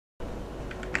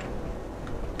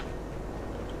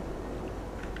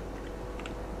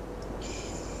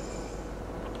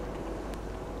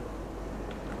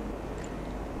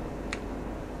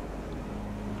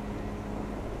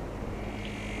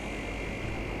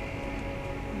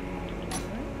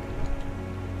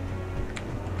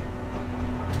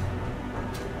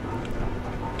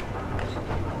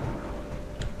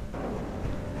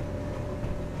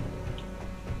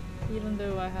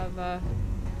though I have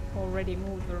already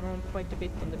moved around quite a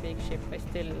bit on the big ship, I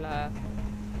still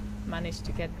managed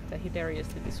to get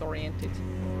hilariously disoriented.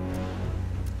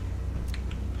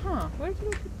 Huh, where did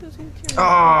I put those interior?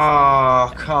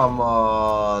 Oh, come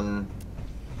on.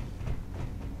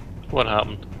 What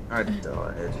happened? I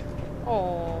died.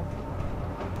 Oh.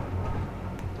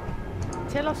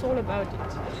 Tell us all about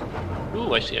it.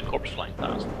 Ooh, I see a corpse flying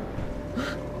past.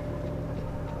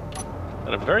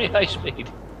 At a very high speed.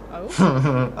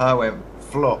 Oh? I went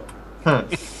flop.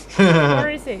 Where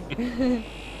is he?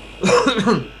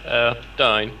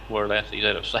 Down, more or less, he's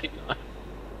out of sight now.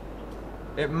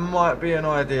 It might be an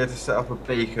idea to set up a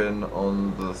beacon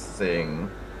on the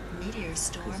thing. Meteor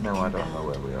storm. Because now I don't know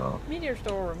where we are. Meteor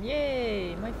storm,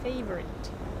 yay! My favorite.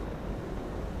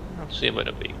 I'll see about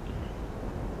a beacon.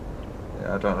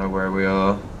 Yeah, I don't know where we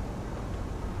are.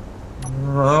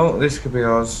 Oh, this could be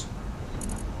ours.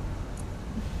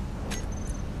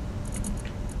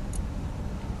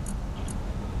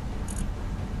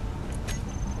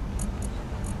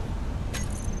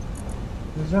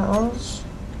 Is that ours?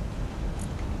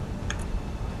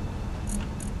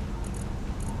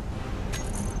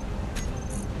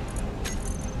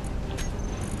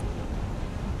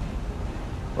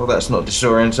 Well, that's not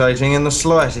disorientating in the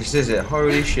slightest, is it?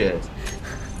 Holy shit.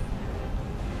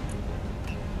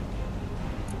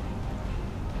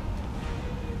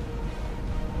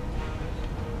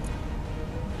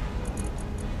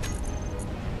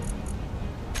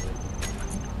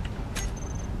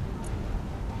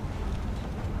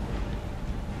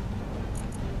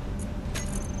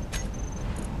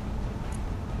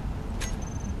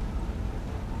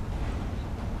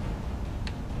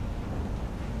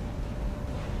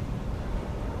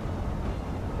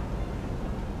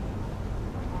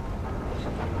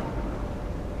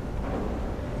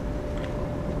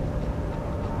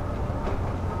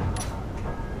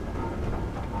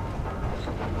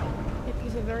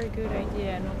 Very good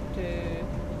idea not to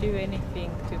do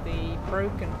anything to the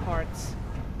broken parts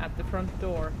at the front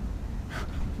door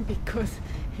because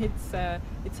it's a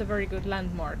very good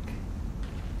landmark.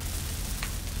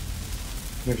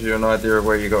 Gives you an idea of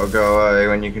where you got to go, eh?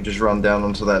 When you can just run down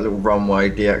onto that little runway,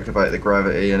 deactivate the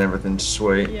gravity, and everything's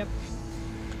sweet. Yep.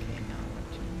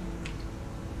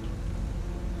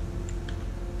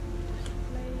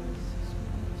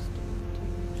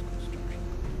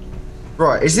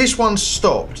 Right, is this one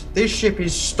stopped? This ship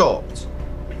is stopped.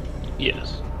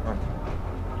 Yes. Okay.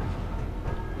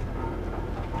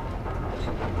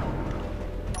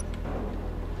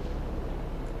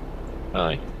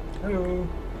 Hi. Hello.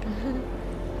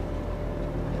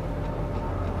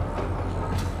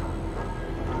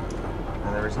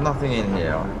 And there is nothing in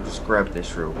here. I'll just grab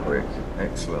this real quick.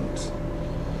 Excellent.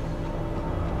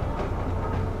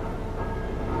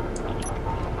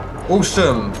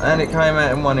 Awesome! And it came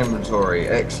out in one inventory.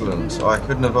 Excellent. I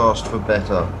couldn't have asked for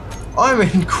better. I'm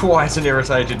in quite an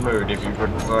irritated mood, if you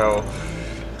couldn't tell.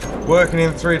 Working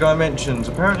in 3 dimensions.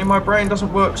 Apparently my brain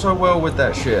doesn't work so well with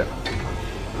that shit.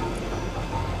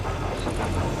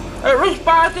 It was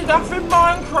bad enough in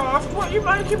Minecraft. What are you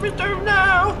making me do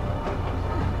now?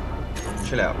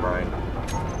 Chill out, brain.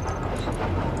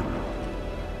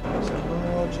 Is it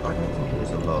large? I don't think it is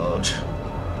a large.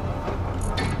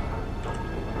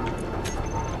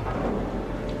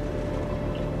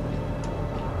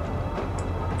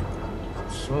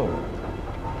 Small.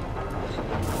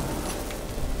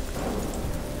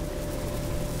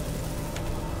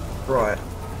 Right.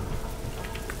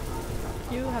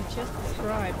 You have just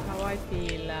described how I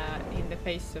feel in the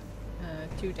face of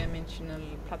 2-dimensional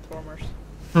platformers.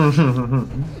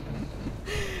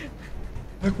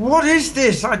 Like, what is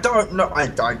this? I don't know. I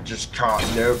just can't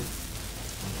know.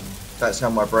 That's how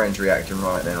my brain's reacting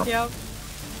right now. Yeah.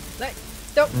 Like,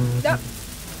 stop, stop,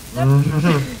 stop.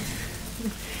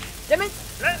 Damn it!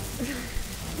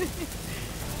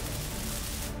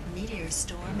 Meteor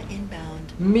storm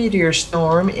inbound. Meteor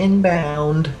storm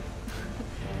inbound.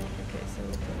 Okay, so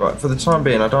Right, for the time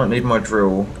being, I don't need my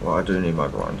drill. Well, I do need my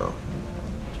grinder.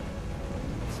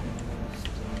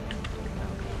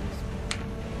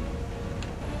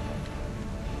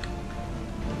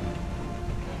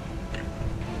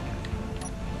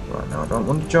 Right, now I don't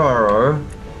want the gyro.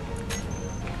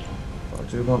 I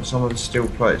do want some of the steel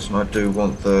plates, and I do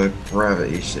want the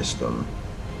gravity system,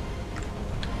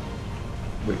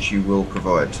 which you will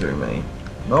provide to me.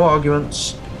 No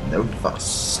arguments, no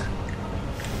fuss.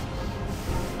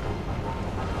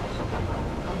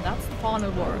 and that's the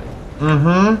final word.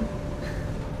 Mm-hmm.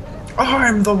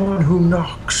 I'm the one who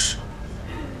knocks.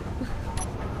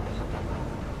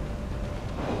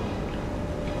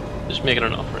 Just making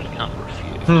an offer and can't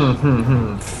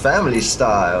refuse. Family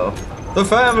style. The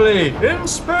family in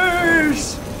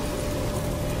space!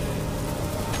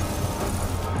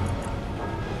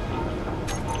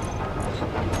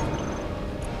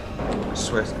 I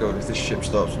swear to God, if this ship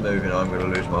stops moving, I'm going to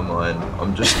lose my mind.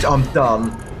 I'm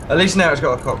done. At least now it's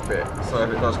got a cockpit, so if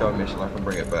it does go missing, I can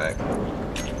bring it back.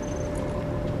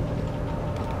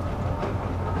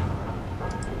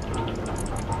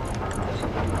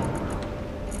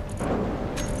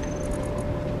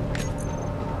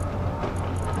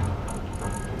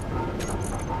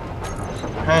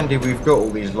 Handy we've got all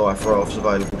these life rafts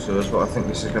available to us, but I think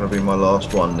this is going to be my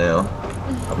last one now.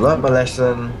 I've learnt my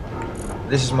lesson.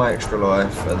 This is my extra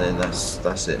life, and then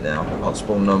that's it now. I can't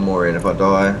spawn no more in. If I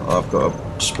die, I've got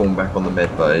to spawn back on the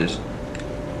med bays.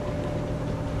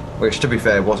 Which, to be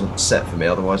fair, wasn't set for me,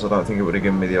 otherwise I don't think it would have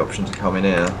given me the option to come in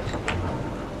here.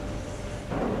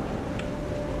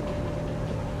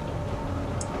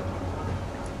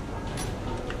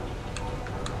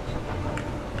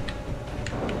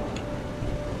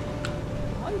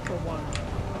 I, for one,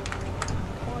 am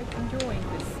quite enjoying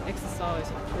this exercise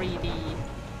of 3D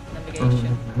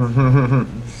navigation.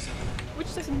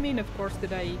 Which doesn't mean, of course,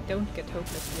 that I don't get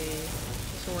hopelessly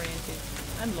disoriented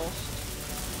and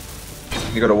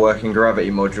lost. You got a working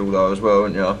gravity module though as well,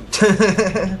 haven't you?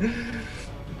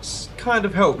 It kind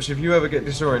of helps if you ever get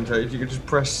disorientated. You can just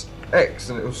press X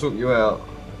and it'll sort you out,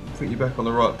 put you back on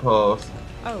the right path.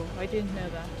 Oh, I didn't know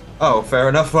that. Oh, fair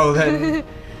enough. Well then,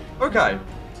 okay.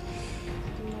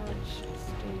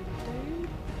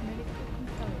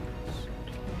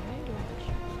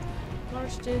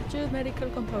 Large steel medical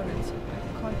components.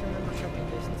 I can't remember shopping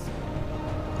lists.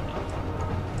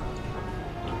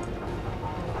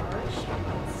 Large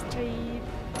steel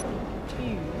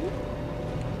tube.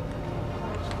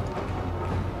 Large steel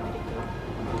medical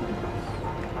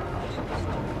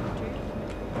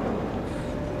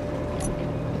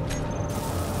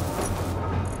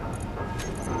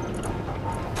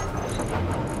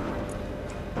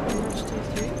large steel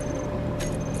tube.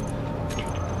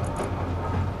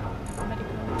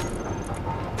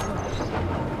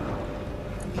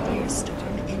 Meteor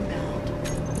storm inbound.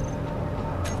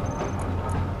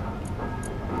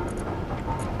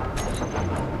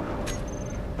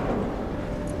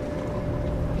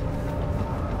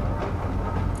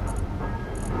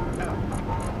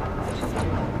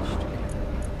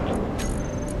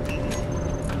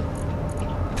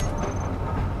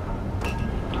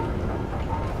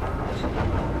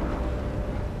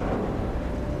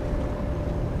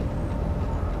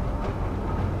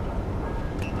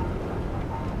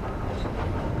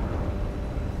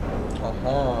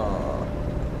 Aha.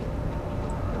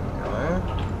 There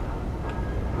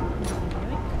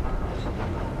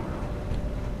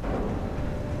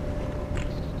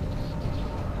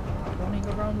Running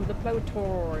around with a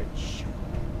blowtorch.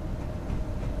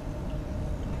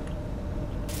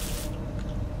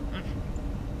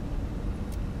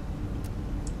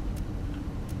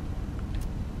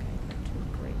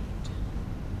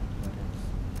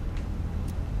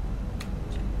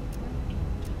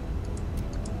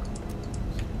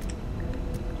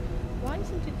 Why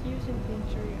isn't it using the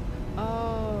interior?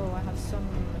 Oh, I have some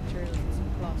materials that's a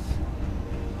plus.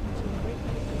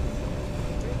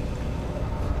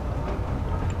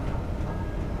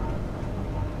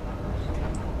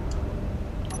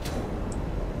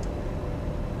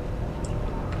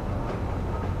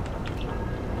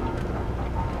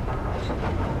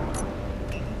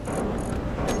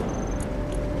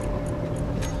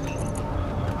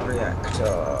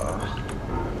 reactor.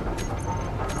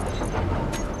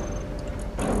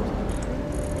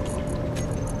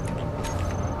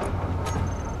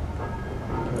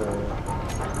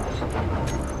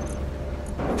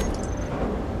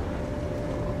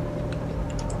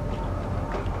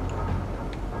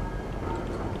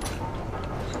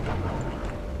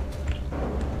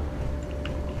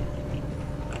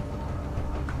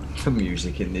 The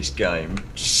music in this game,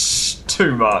 just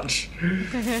too much.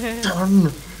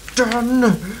 Done,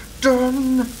 done,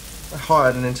 done. I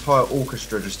hired an entire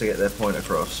orchestra just to get their point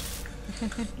across. I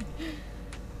need to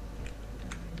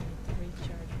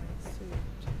recharge my suit.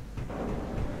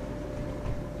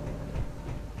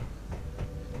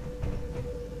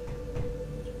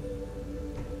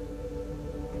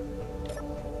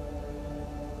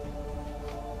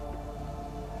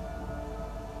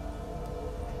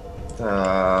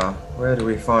 Where do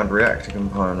we find reactor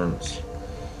components?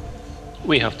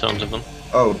 We have tons of them.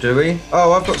 Oh, do we?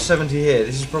 Oh, I've got 70 here.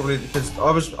 This is probably because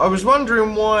I was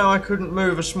wondering why I couldn't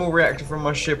move a small reactor from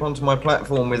my ship onto my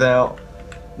platform without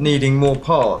needing more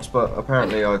parts, but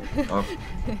apparently I've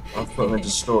put them into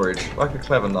storage like a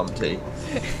clever numpty.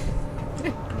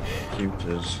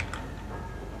 Computers.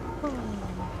 Oh.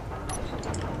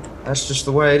 That's just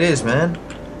the way it is, man.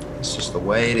 It's just the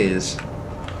way it is.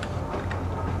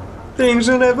 Things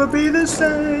will never be the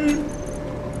same.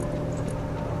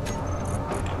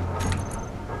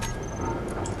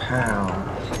 Pow.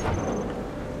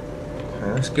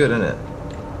 Okay, that's good, isn't it?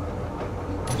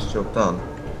 That's job done.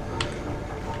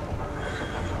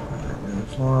 Right,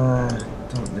 if I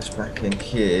dump this back in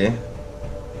here.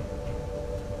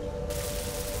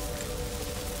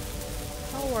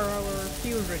 How are our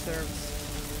fuel reserves?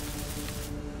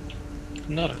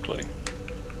 Not a clue.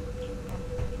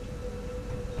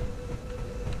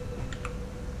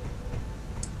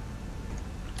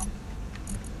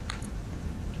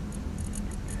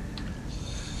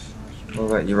 Well,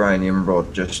 that uranium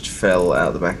rod just fell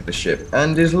out the back of the ship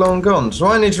and is long gone, so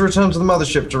I need to return to the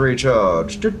mothership to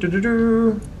recharge.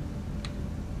 Do-do-do-do.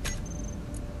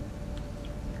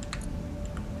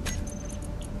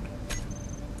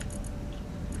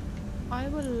 I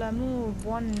will move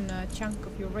one chunk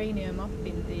of uranium up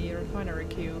in the refinery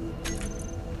queue.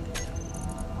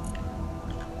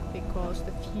 Because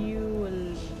the fuel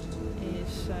is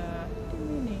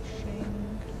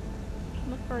diminishing.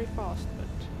 Not very fast, but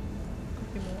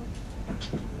could be more.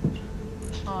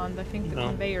 And I think the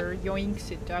conveyor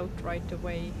yoinks it out right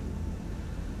away.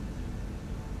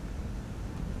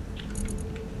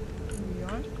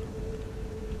 Yeah.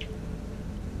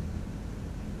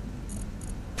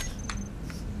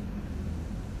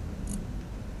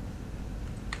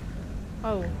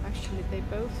 Oh, actually they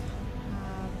both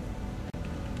have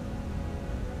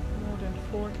more than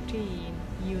 14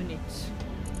 units.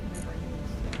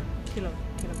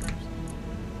 Kilograms.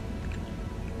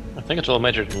 I think it's all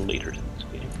measured in liters in this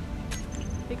game.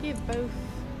 They give both.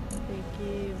 They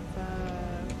give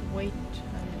weight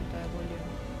and volume.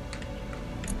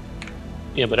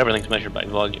 Yeah, but everything's measured by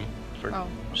volume for Oh.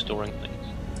 storing things.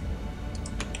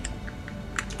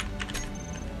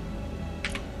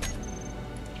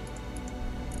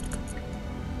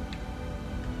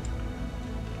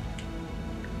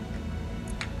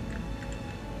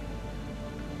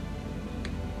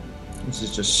 This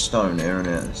is just stone here,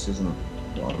 isn't it? This isn't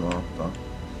what I'm after.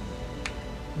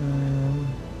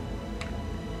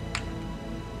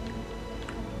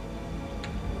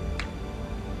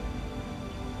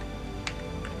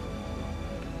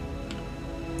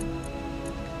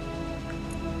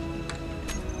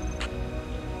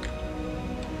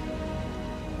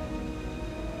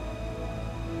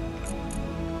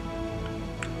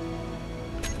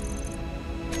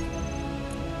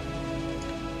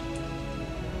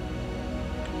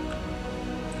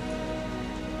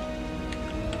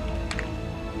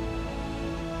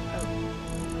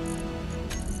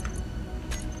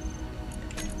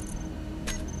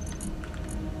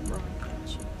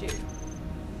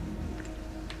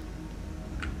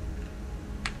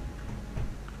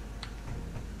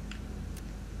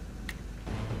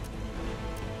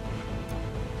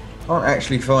 Can't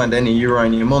actually find any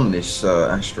uranium on this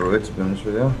asteroid, to be honest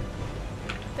with you.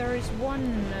 There is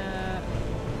one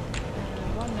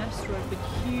asteroid with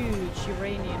huge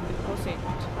uranium deposit.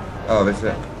 Oh, is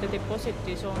it? The deposit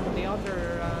is on the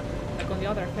other, like on the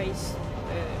other face,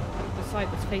 the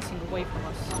side that's facing away from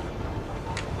us.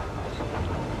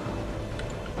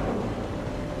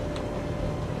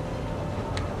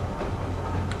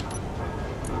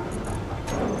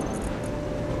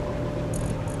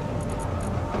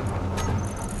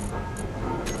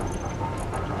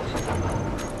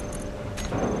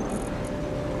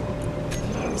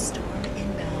 Meteor storm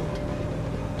inbound.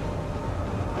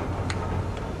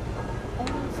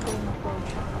 Almost storm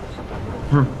approaching.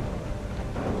 Sir.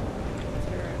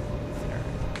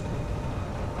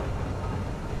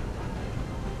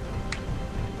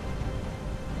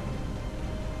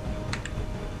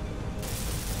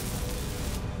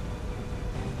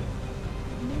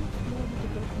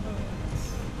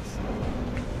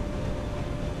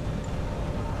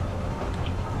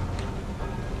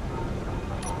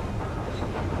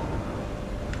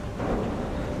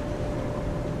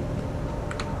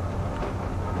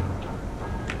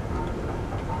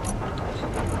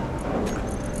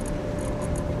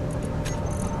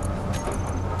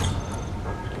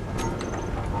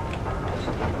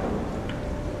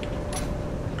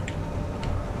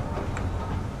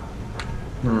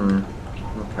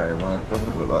 Okay, well, it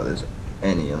doesn't look like there's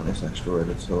any on this asteroid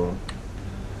at all.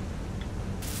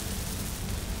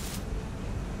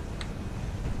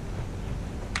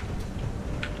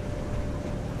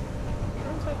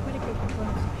 Turns out medical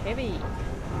components are heavy.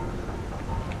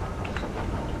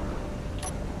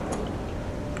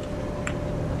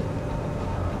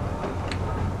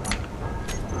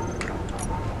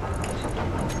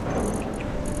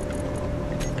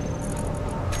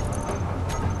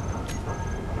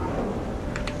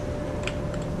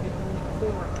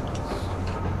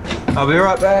 I'll be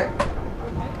right back. Okay.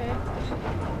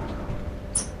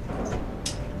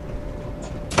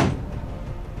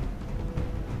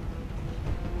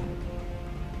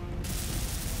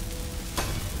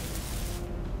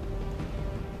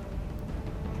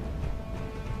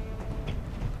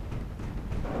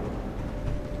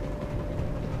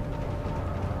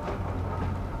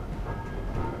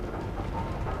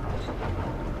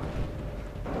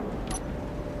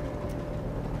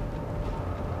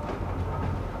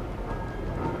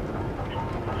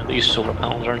 These solar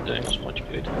panels aren't doing us much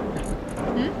good.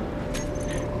 Hmm?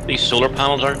 These solar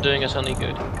panels aren't doing us any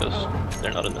good because Oh.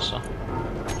 they're not in the sun.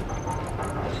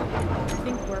 I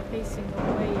think we're facing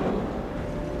away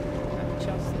at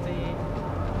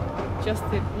just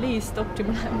the least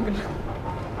optimal angle.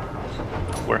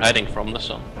 We're hiding from the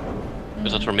sun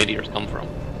because that's where meteors come from.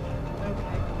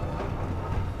 Okay.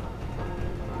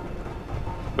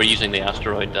 We're using the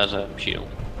asteroid as a shield.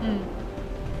 Mm.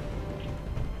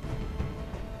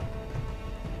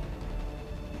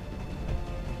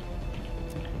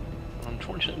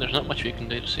 Unfortunately, there's not much we can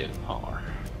do to save power.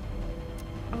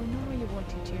 Oh, now you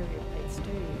want interior plates, do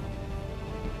you?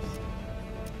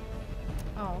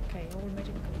 Oh, okay. All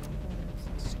medical components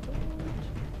installed.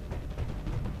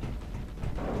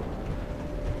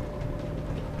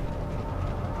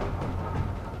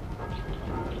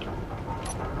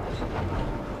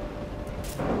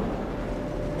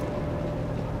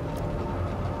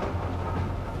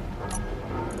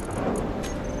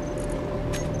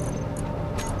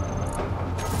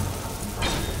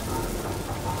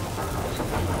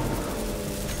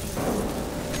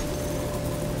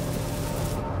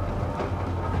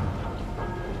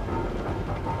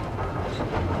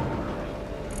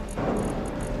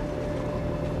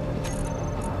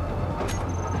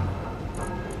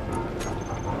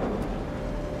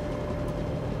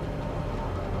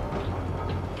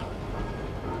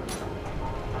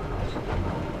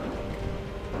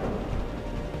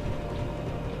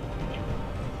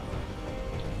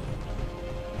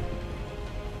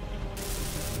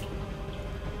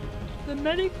 The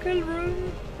medical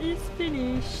room is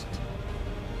finished.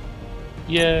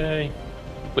 Yay!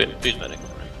 Wait, who's medical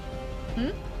room? Hmm?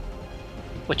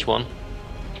 Which one?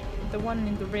 The one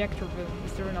in the reactor room.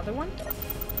 Is there another one?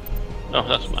 Oh,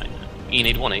 that's mine. You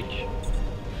need one each.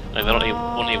 No, that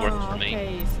only works for me.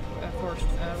 Okay, for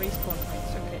respawn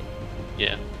points. Okay.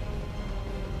 Yeah.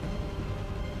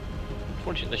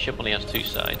 Unfortunately, the ship only has two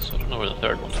sides, so I don't know where the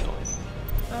third one's going.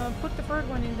 Put the third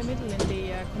one in the middle in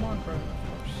the command room, of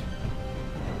course.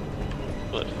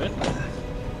 Will it fit?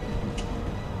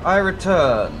 I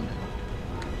return.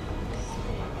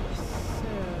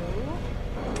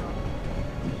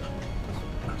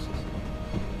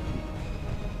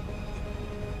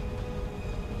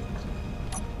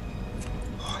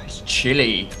 Oh, it's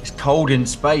chilly. It's cold in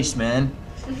space, man.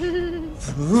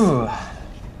 Ugh.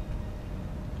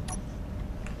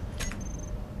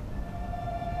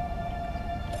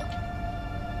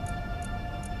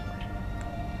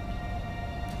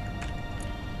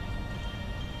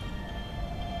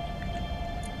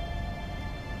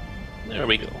 There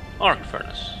we go. Arc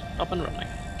furnace. Up and running.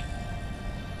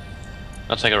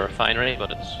 That's like a refinery,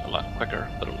 but it's a lot quicker,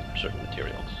 but only for certain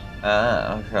materials.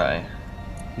 Ah, okay.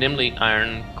 Namely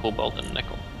iron, cobalt, and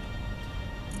nickel.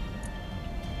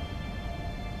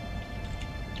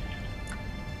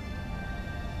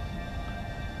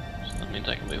 So that means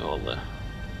I can move all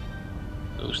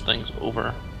those things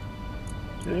over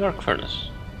to the arc furnace.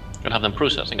 And have them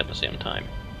processing at the same time.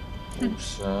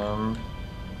 Awesome.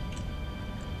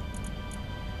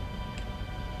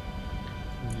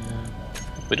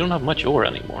 We don't have much ore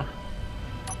anymore.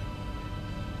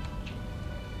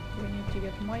 We need to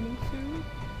get mining soon.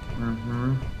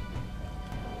 Mm-hmm.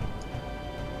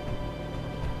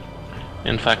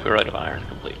 In fact, we're out of iron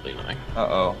completely now,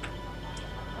 Uh-oh.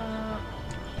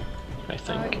 I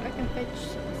think. I can fetch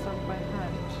some by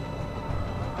hand.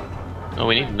 Oh,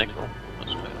 we need nickel.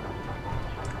 That's better.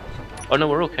 Oh no,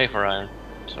 we're okay for iron.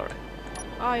 Sorry.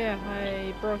 Oh yeah,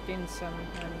 I brought in some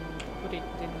and put it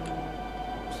in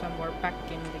somewhere back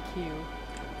in the queue.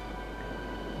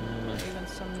 Even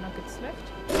some nuggets left.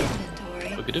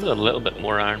 Inventory. We could do with a little bit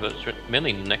more iron, but it's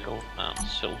mainly nickel and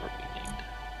silver we need.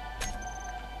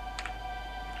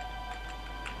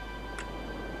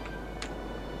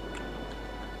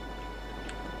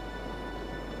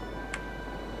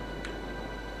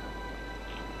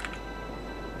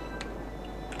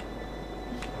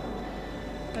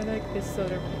 I like this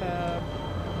sort of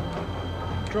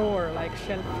drawer-like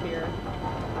shelf here.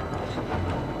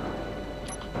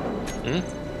 Hmm?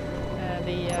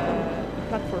 The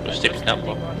platform The that stick we're standing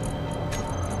catwalk. on.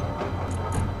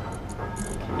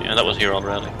 Yeah, that was here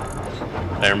already.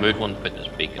 I removed one to put this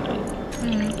beacon in.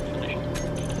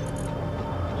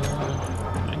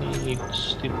 I need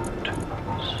steel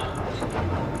tools.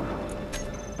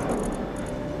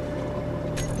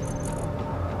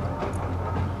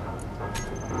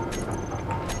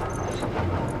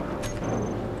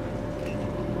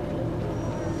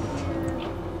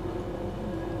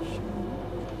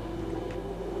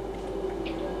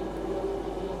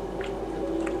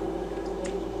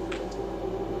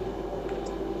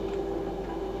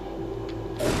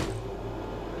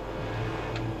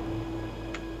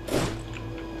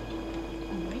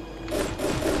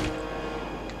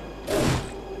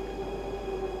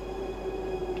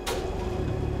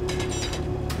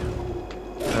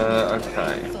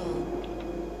 Okay.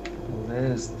 Well,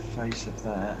 there's the face of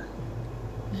that.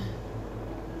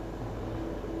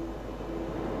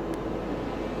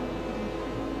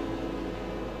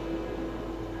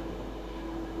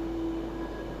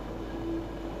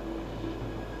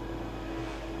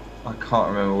 I can't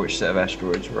remember which set of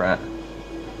asteroids we're at.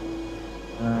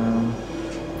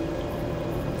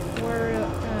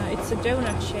 It's a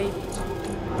donut-shaped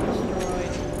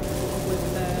asteroid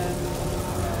with a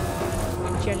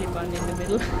jelly bun in the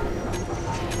middle.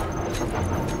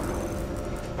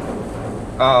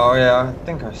 Oh yeah, I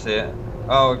think I see it.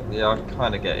 Oh yeah, I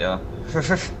kind of get ya.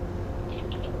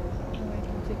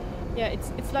 Yeah,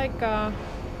 it's like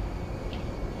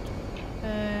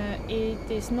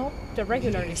it is not the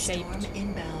regularly shaped.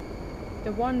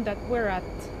 The one that we're at,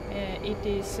 it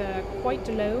is quite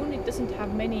alone. It doesn't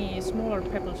have many smaller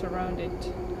pebbles around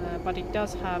it, but it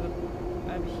does have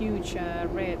a huge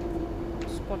red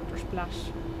spot or splash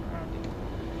around it.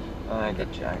 I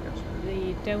got you.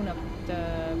 The donut,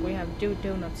 we have two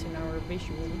donuts in our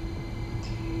visual.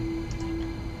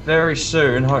 Very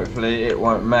soon, hopefully, it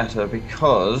won't matter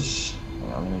because.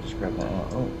 Hang on, let me just grab that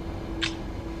out. Oh.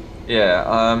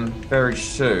 Yeah, very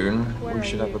soon we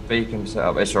should have a beacon set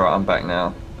up. It's alright, I'm back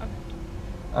now. Okay.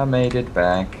 I made it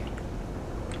back.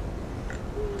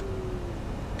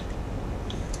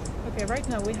 Okay, right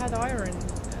now we had iron.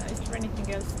 Is there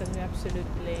anything else that we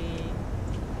absolutely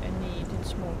need in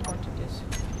small quantities?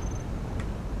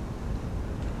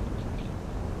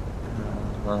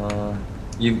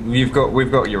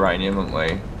 We've got uranium, haven't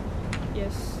we?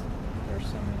 Yes, there's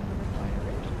some in the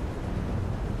refinery.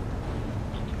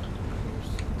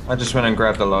 I just went and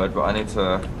grabbed the load, but I need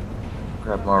to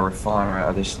grab my refiner out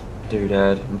of this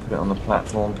doodad and put it on the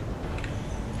platform.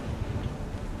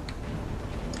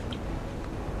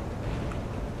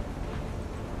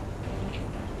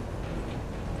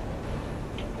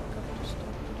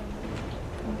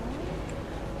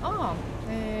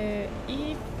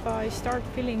 If I start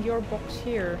filling your box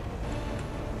here,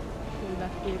 will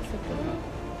that be acceptable?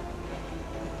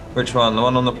 Which one? The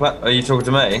one on the plat? Are you talking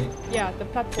to me? Yeah, the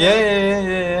platform.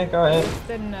 Yeah. Go ahead.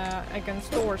 Then I can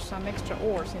store some extra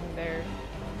ores in there.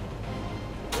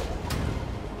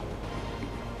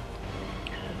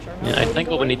 Yeah, I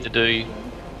think what we need to do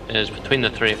is between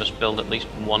the three of us build at least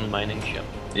one mining ship.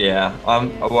 Yeah, I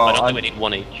don't think we need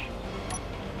one each.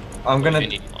 I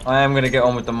am gonna get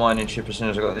on with the mining ship as soon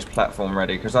as I got this platform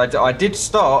ready, because I did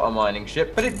start a mining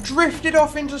ship, but it drifted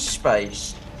off into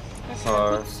space. Okay,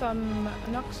 So. put some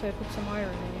Noxa, put some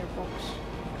iron in your box.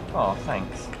 Oh,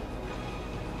 thanks.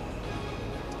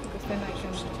 Because then I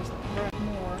can just grab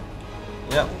more.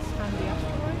 Yep. This handy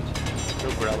asteroid. Go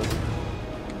grab it.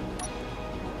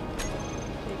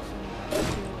 Take some back to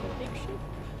the big ship.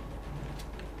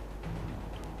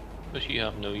 Because you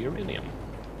have no uranium.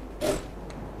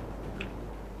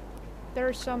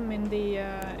 There's some in the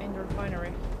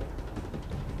refinery.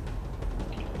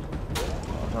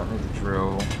 I don't need the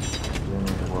drill. I do need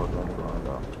the world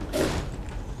grinder.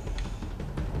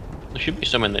 There should be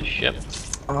some in this ship.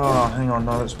 Oh, hang on,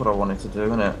 no, that's what I wanted to do,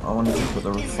 isn't it? I wanted to put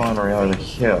the refinery over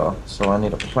here, so I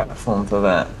need a platform for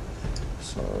that.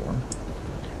 So.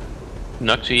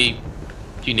 Nuxie,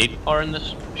 do you need power in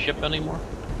this ship anymore?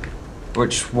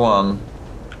 Which one?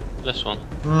 This one.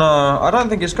 No, I don't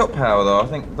think it's got power though. I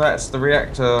think that's the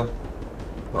reactor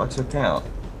that I took out.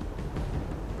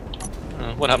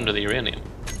 What happened to the uranium?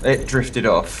 It drifted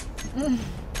off.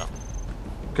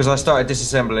 Because I started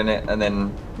disassembling it and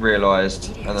then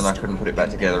realised, and then I couldn't put it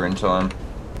back together in time.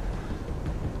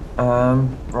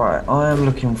 Right, I am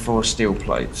looking for steel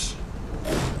plates.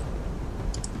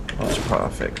 That's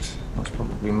perfect. That's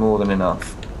probably more than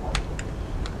enough.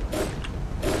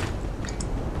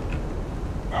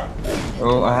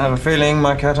 Oh, I have a feeling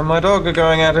my cat and my dog are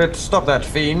going at it. Stop that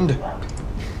fiend.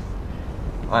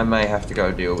 I may have to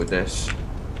go deal with this.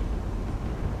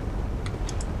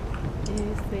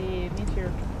 Is the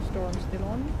meteor storm still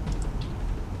on?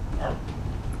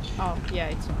 Oh, yeah,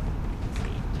 it's on.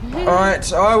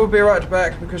 Alright, I will be right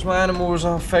back because my animals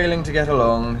are failing to get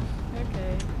along.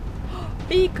 Okay.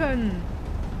 Beacon!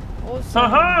 Awesome.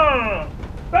 Haha!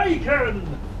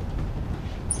 Bacon!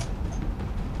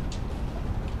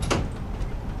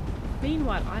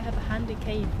 Meanwhile, I have a handy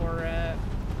cane for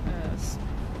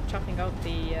chopping out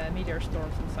the meteor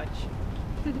storms and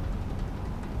such.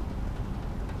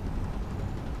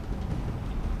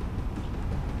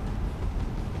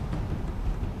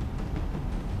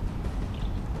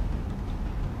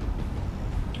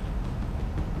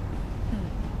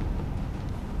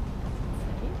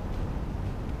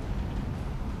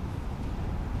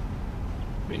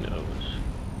 Who knows?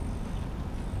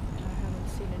 I haven't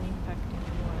seen an impact in a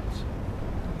while,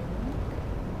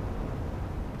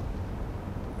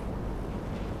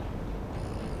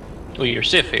 so Well, you're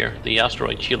safe here. The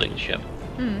asteroid shielding ship.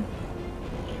 and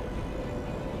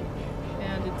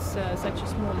it's such a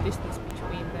small distance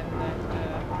between them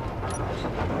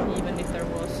that even if there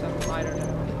was some, I don't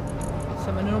know,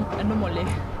 some anomaly.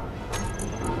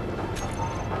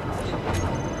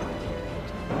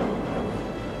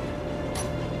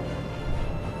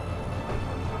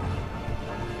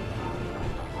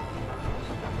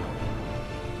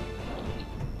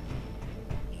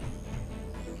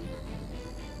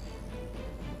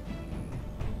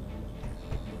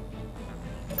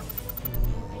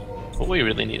 What we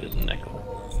really need is a nickel.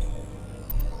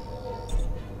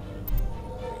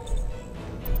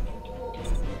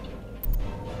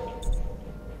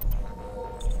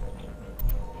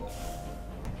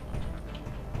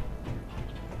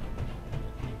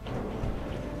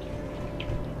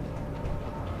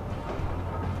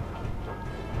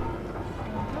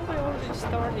 Have I already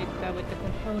started with the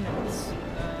components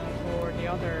for the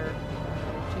other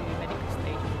two medical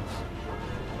stations?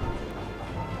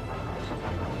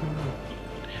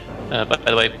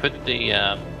 By the way, put the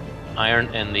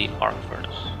iron in the arc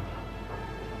furnace.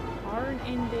 Iron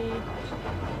in the...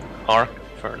 Arc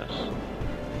furnace.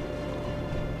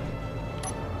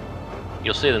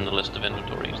 You'll see it in the list of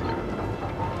inventories there.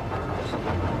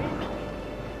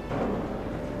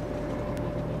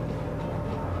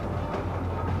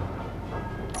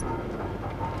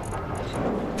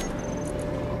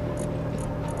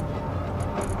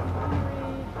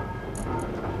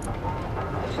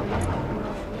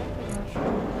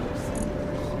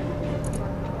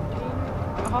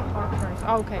 Arc furnace.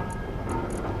 Oh, okay.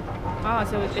 Ah,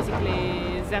 so it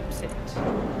basically zaps it.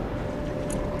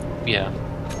 Yeah.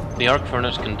 The arc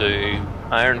furnace can do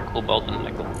iron, cobalt, and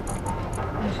nickel.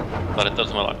 But it does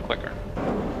them a lot quicker.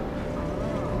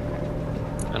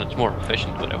 And it's more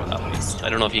efficient, whatever that means. I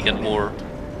don't know if you get more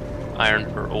iron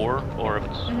per ore, or if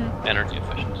it's energy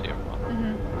efficiency or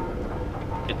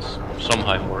what. It's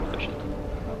somehow more efficient.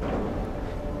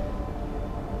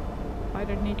 I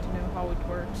don't need to know how it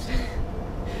works.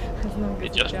 As long as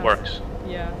It just does. works.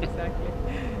 Yeah, exactly.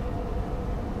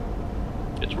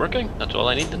 It's working, that's all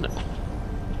I need to know.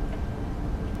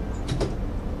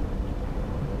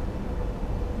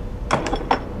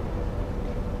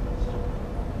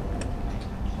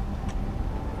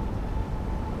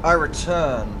 I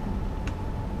return,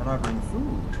 and I bring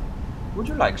food. Would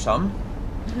you like some?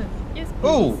 Yes, please.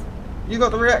 Oh, you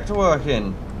got the reactor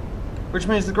working, which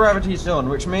means the gravity's on,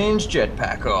 which means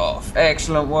jetpack off.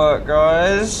 Excellent work,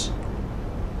 guys.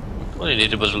 All you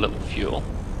needed was a little fuel.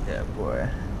 Yeah, boy.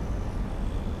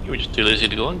 You were just too lazy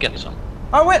to go and get some.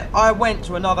 I went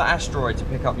to another asteroid to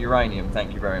pick up uranium,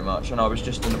 thank you very much, and I was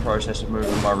just in the process of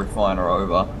moving my refiner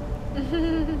over.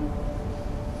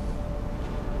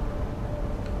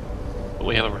 But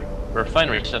we have a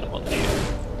refinery set up on the ship.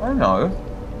 I know.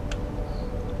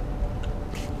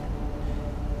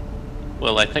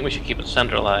 Well, I think we should keep it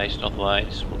centralized,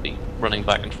 otherwise we'll be running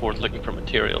back and forth looking for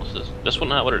materials. Does this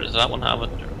one have it, or does that one have it?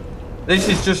 Or... This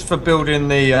is just for building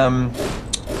the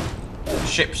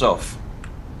ships off.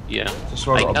 Yeah. Just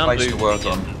so I've got a place to work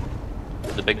on.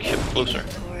 The big ship closer.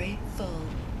 Inventory full.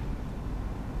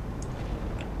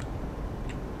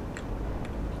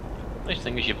 Nice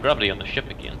thing is you've gravity on the ship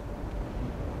again.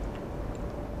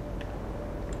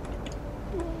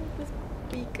 Oh, this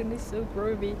beacon is so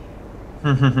groovy.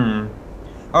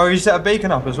 Oh, you set a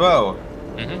beacon up as well?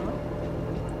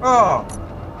 Oh!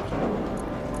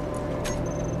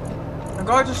 I'm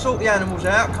going to sort the animals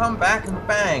out, come back and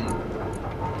bang!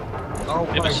 Oh,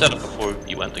 It was set up before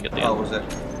you went to get the Oh, animals. was it?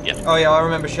 Yeah. Oh yeah, I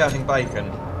remember shouting bacon.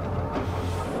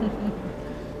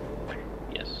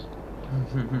 Yes.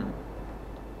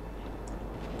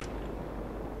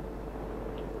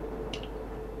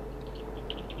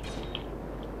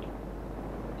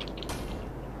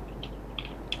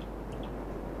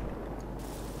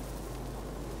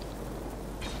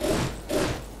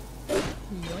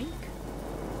 Yoink.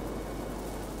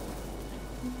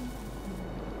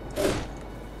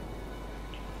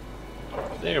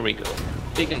 There we go.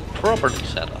 Beacon properly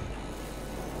set up.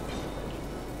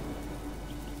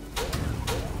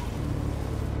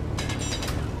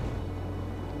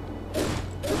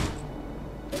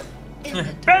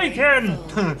 Bacon!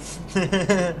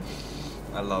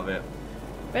 I love it.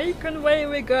 Bacon, away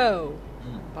we go.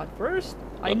 But first,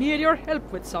 I need your help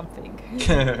with something.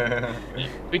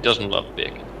 Who doesn't love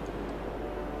bacon?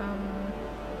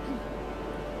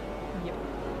 Yep.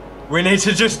 We need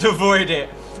to just avoid it.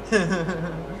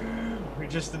 We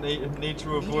just need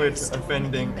to avoid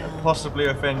offending, possibly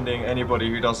offending anybody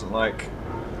who doesn't like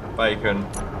bacon.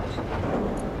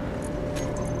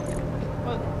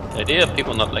 The idea of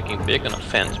people not liking bacon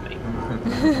offends me.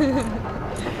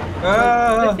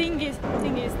 The thing is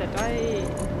that I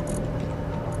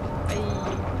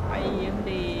am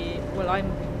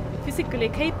I'm physically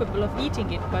capable of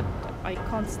eating it, but I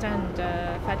can't stand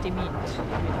fatty meat.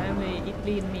 I mean, I only eat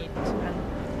lean meat,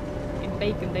 and in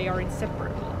bacon they are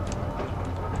inseparable.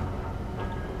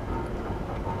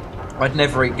 I'd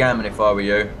never eat gammon if I were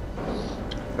you.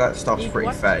 That stuff's Eat pretty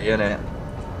what? fatty, isn't it?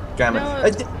 Gammon. No.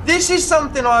 This is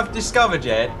something I've discovered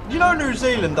yet. You know New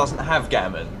Zealand doesn't have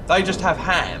gammon. They just have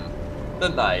ham,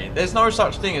 don't they? There's no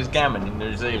such thing as gammon in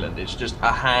New Zealand. It's just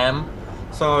a ham.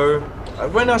 So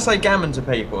when I say gammon to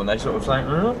people and they sort of say,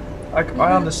 I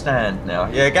understand now.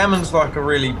 Yeah, gammon's like a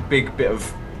really big bit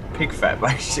of pig fat,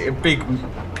 basically. A big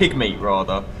pig meat,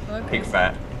 rather. Okay. Pig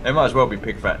fat. It might as well be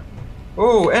pig fat.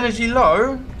 Oh, energy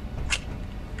low.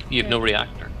 You have no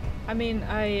reactor. I mean,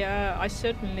 I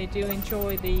certainly do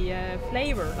enjoy the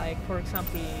flavor. Like, for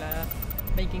example,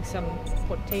 making some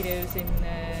potatoes in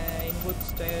wood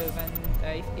stove, and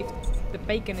if the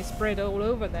bacon is spread all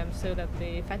over them so that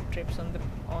the fat drips on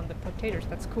the potatoes,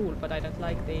 that's cool. But I don't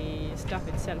like the stuff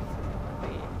itself.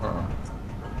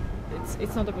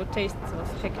 It's not about taste; it's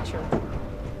about texture.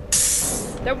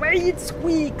 The way it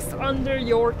squeaks under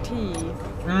your teeth,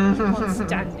 I can't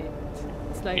stand it.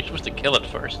 It's like You're supposed to kill it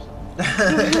first. Do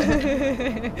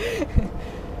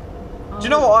you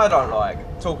know what I don't like?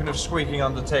 Talking of squeaking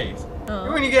under teeth. You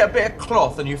know when you get a bit of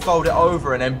cloth and you fold it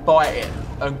over and then bite it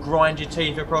and grind your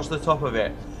teeth across the top of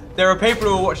it. There are people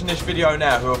who are watching this video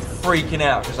now who are freaking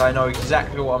out because I know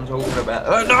exactly what I'm talking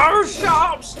about. No, shut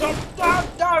up! Stop!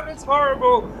 Don't! It's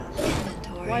horrible!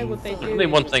 Why would they do There's only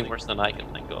it? one thing worse than I can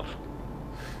think of.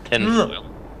 Tinfoil.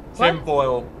 Tin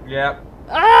foil, yeah.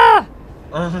 Ah!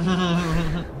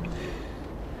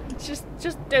 Just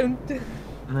don't.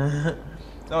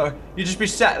 Oh, you just be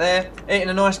sat there eating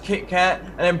a nice Kit Kat,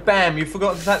 and then bam, you've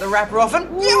forgotten to take the wrapper off, and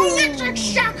Your electric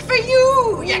shock for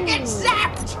you! You get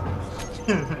zapped!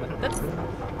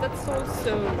 That's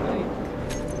also like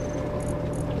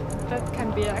that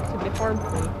can be actively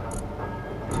harmful.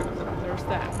 There's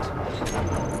that.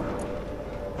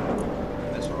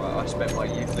 That's alright. I spent my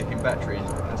youth licking batteries.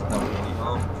 That's not any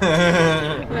harm.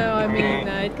 No, I mean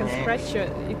it can scratch the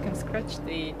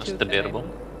That's tooth debatable.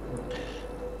 enamel.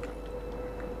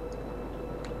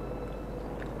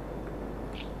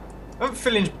 Aren't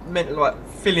fillings meant like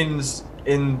fillings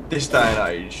in this day and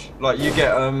age? Like you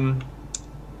get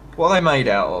what are they made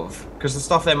out of? Because the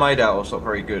stuff they're made out of is not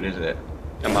very good, is it?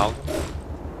 Amalgam.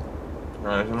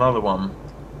 No, there's another one.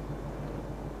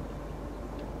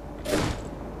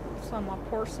 Some are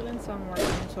porcelain, some are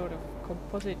some sort of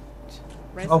composite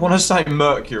resin. I want to say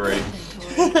mercury.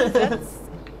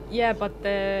 Yeah, but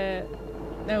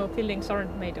no, fillings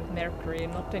aren't made of mercury,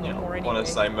 not anymore I anyway. want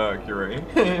to say mercury.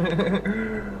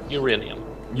 Uranium.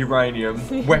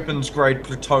 Uranium. Weapons grade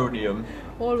plutonium.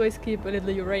 Always keep a little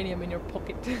uranium in your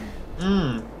pocket.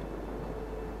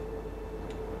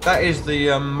 That is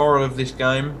the moral of this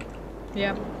game.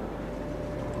 Yeah.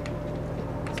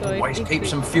 So Always if keep the,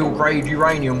 some fuel grade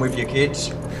uranium with your kids.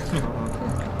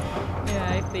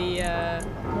 Yeah, if the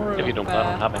moral If you don't plan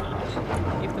on of, having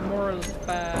it. if the moral of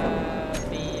the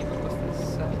what was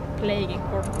this Plague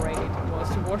Incorporated was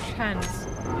to wash hands,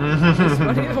 this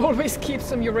one always keep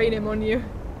some uranium on you.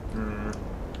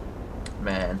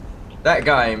 Man, that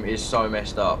game is so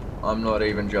messed up. I'm not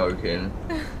even joking.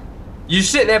 You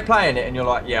sit there playing it and you're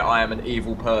like, yeah, I am an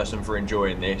evil person for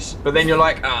enjoying this. But then you're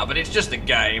like, but it's just a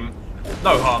game.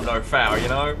 No harm, no foul, you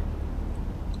know?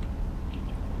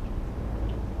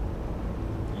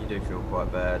 You do feel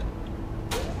quite bad.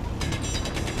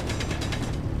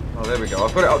 Oh, there we go.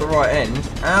 I've got it at the right end.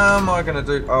 How am I going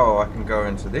to do... Oh, I can go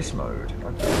into this mode.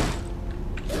 Okay.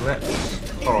 So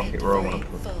let's park it where I want to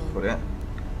put it.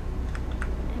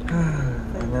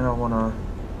 And then I want to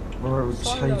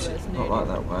rotate it, not like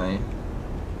that way.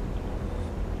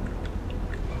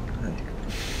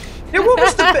 Yeah, what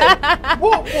was the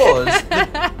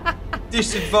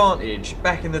disadvantage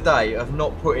back in the day of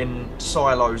not putting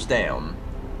silos down?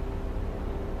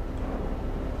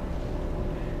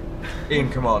 in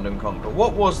Command and Conquer.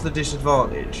 What was the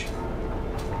disadvantage?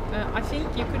 I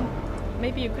think you couldn't.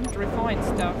 Maybe you couldn't refine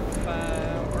stuff,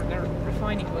 or the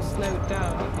refining was slowed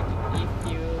down if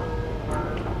you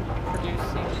were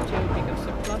producing too big of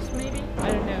surplus. Maybe,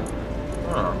 I don't know.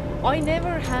 Oh. I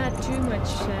never had too much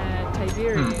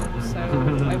Tiberium, so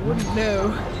I wouldn't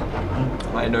know.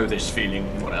 I know this feeling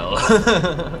well.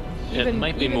 It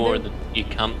might be more that you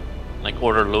can't like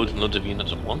order loads and loads of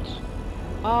units at once.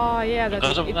 Oh yeah, that's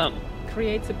Because of it. that.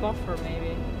 Creates a buffer,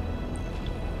 maybe.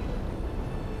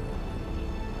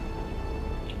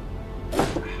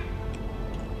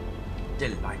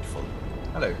 Delightful.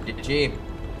 Hello, Digi.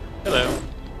 Hello.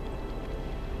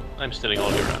 I'm stealing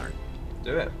all your iron.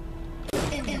 Do it.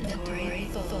 Inventory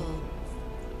full.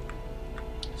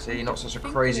 See, not such a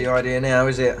crazy idea now,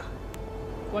 is it?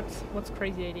 What's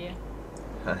crazy idea?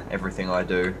 Everything I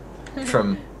do,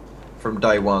 from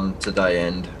day one to day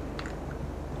end.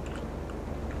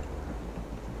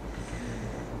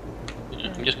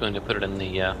 I'm just going to put it in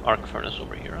the arc furnace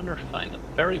over here and refine it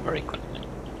very, very quickly.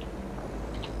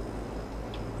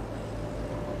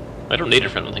 I don't need it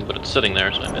for anything, but it's sitting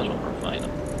there, so I may as well refine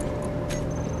it.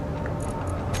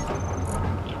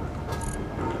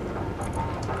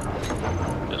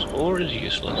 This ore is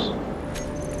useless.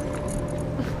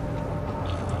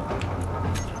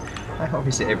 How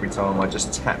is it every time I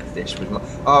just tap this with my...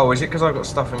 Oh, is it because I've got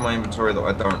stuff in my inventory that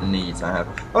I don't need to have?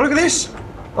 Oh, look at this!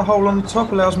 The hole on the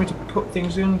top allows me to put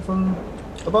things in from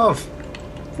above.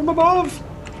 From above!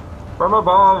 From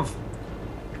above!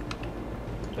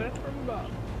 Straight from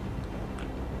above.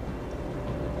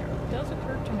 It does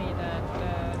occur to me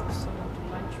that someone to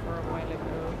lunch for a while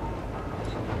ago,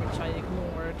 which I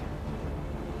ignored.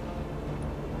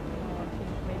 I think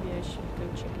maybe I should go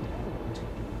check it out.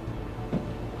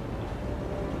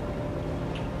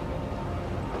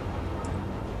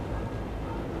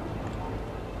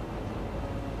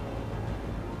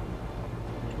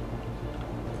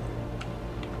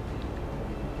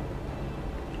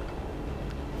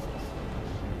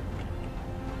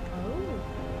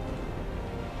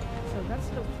 That's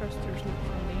the thrusters look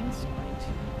from the inside.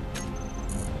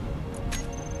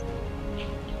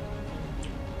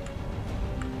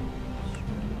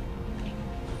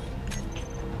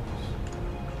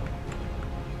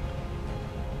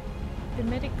 The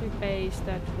medical base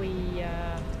that we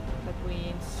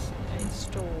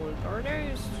installed, are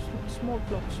those small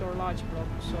blocks or large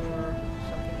blocks or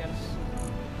something else?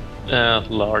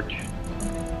 Large.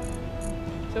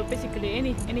 So basically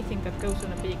anything that goes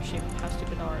on a big ship has to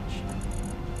be large.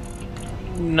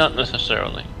 Not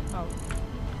necessarily. Oh.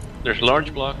 There's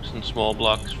large blocks and small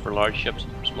blocks for large ships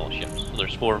and for small ships. So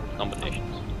there's 4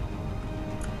 combinations.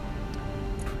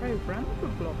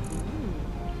 Programmable block.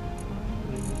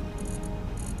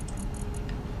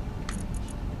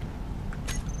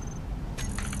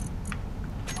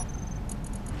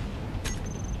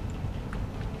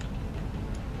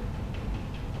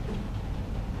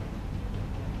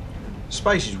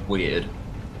 Space is weird.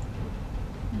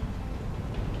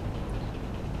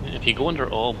 If you go under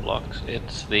all blocks,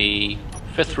 it's the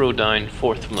 5th row down,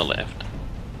 4th from the left.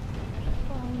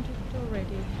 Found it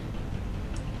already.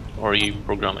 Or are you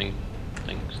programming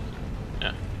things?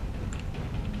 Yeah.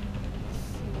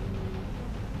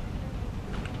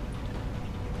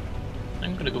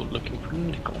 I'm gonna go looking for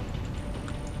nickel.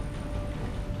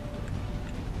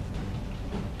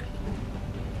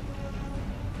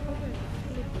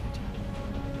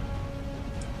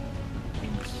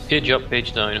 Page up,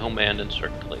 page down, home end,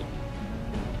 insert plate.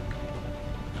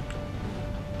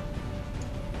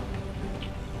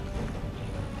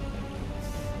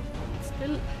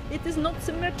 Still, it is not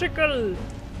symmetrical!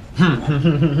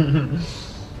 Oh,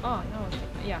 no,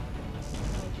 yeah.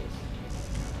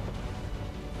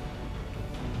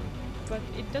 But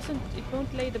it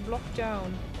won't lay the block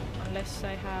down unless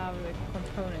I have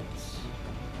components.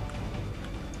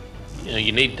 Yeah,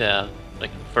 you need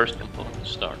like the first component to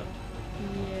start it.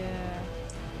 Yeah.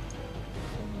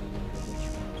 So which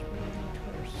ones will I need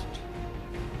first?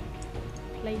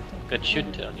 Plate and That should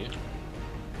component. tell you.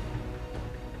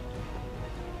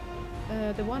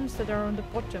 The ones that are on the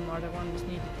bottom are the ones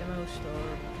needed the most,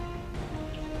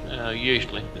 or...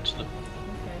 Usually, it's the... Okay.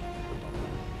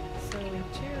 So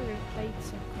interior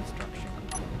plates and construction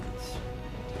components.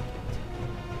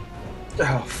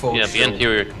 Oh, full Yeah, shield.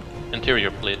 the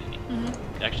interior plate.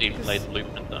 Mm-hmm. Actually Because- lay the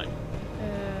blueprint down.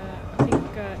 I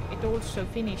think it also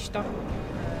finished up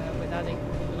with adding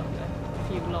a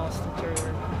few last interior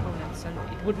components, and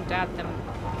it wouldn't add them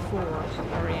before the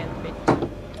very end bit.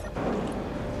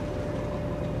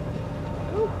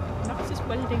 Oh, Nox is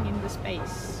welding in the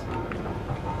space.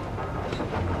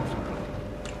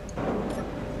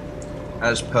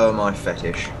 as per my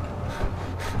fetish.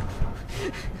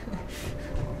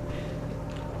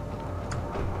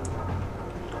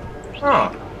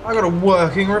 Ah, I got a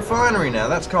working refinery now.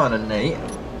 That's kind of neat.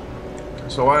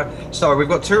 So we've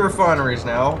got 2 refineries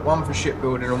now, one for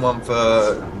shipbuilding and one for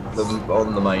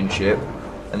on the main ship.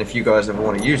 And if you guys ever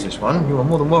want to use this one, you are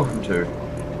more than welcome to.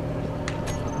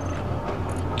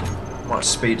 Might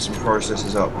speed some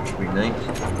processes up, which would be neat.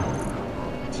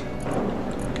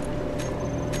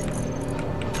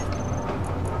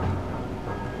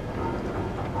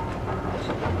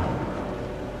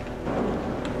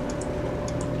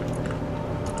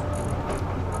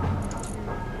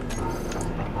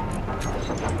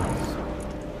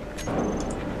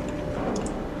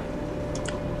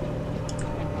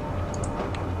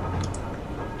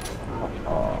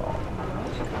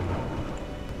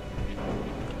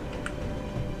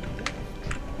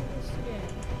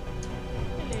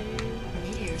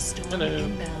 Meteor storm Hello.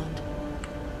 inbound.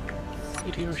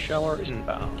 Meteor shower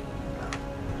inbound.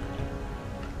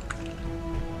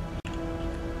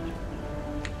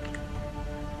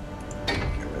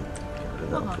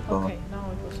 Okay,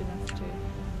 now it was enough to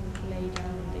lay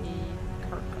down the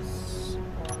carcass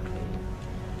or the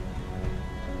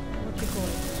what do you call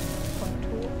it?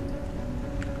 Contour?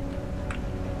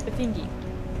 The thingy.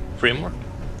 Framework?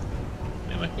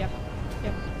 Anyway. Yep.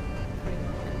 Yep.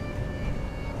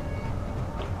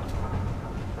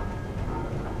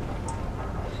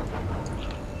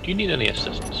 Do you need any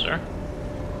assistance, sir?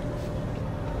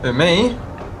 Who, me?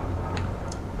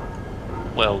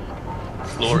 Well,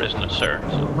 Floor isn't a sir,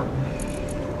 so.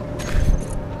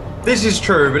 This is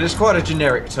true, but it's quite a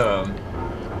generic term.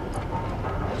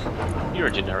 You're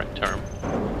a generic term.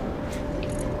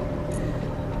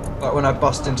 Like when I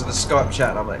bust into the Skype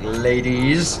chat and I'm like,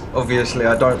 ladies. Obviously,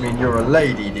 I don't mean you're a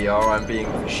lady, DR. I'm being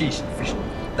facetious.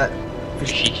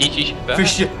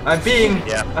 I'm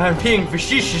being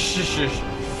facetious.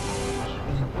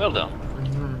 Well done.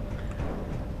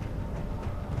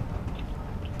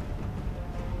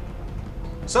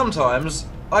 Sometimes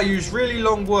I use really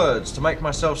long words to make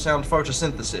myself sound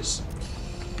photosynthesis.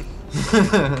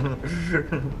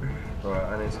 Right,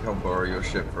 I need to come borrow your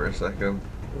ship for a second.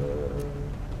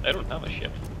 I don't have a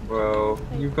ship. Well,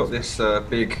 you've got this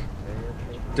big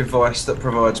device that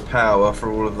provides power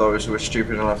for all of those who are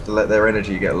stupid enough to let their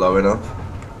energy get low enough.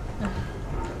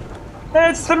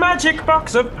 It's the magic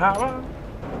box of power.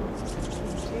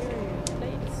 Interior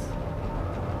plates.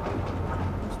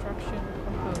 Construction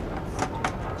components.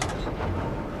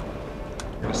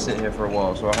 I'm gonna sit here for a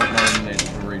while, so I hope my internet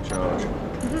can recharge.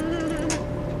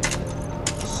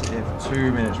 Sit here for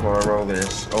 2 minutes while I roll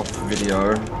this off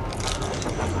video.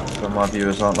 So my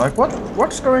viewers aren't like,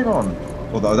 what's going on?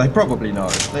 Although they probably know,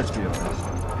 let's be honest.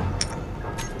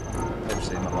 They've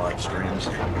seen the live streams.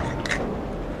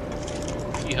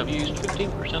 You have used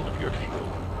 15% of your fuel.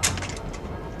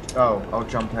 Oh, I'll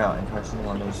jump out in case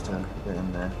anyone needs to get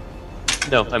in there.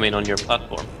 No, I mean on your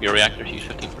platform. Your reactors use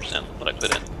 15%, what I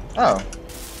put in. Oh.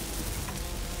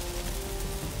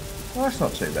 Well, that's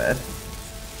not too bad.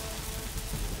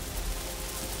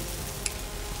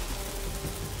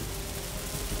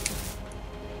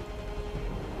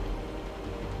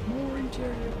 More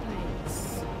interior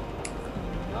plates.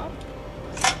 Coming up.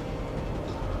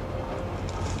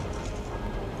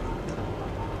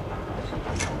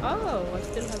 Oh, I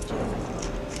still have chips.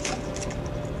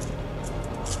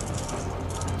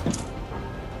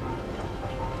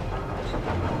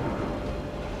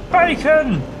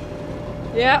 Bacon!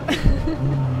 Yeah.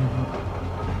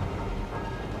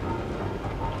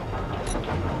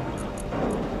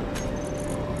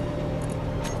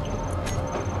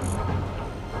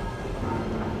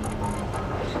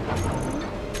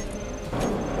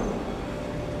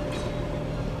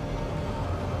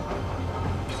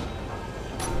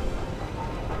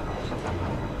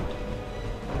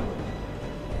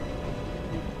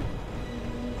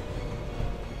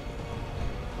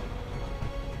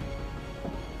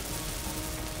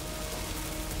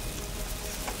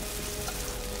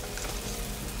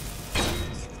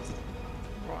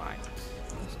 Right.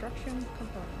 Construction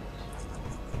components.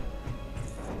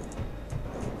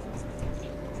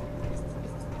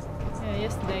 Yeah,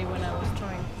 yesterday when I was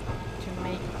trying to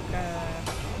make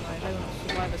my own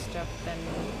survivor stuff, then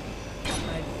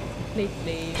I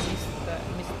completely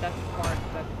missed that part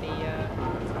that the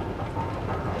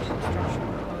construction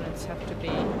components have to be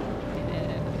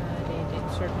in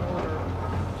certain order.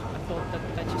 I thought that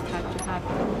I just had to have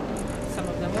some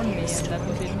of them on me, and that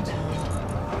was it.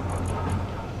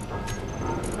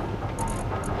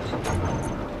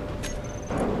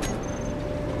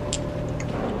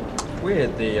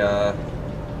 Weird, the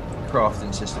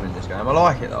crafting system in this game. I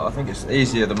like it though. I think it's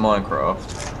easier than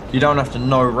Minecraft. You don't have to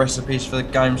know recipes for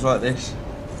games like this,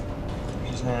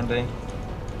 which is handy.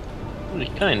 Well, you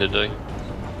kinda do.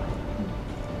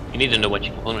 You need to know what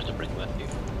components to bring with you.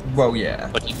 Well, yeah.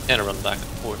 But you can kinda run back and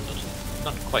forth, so it's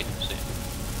not quite the same.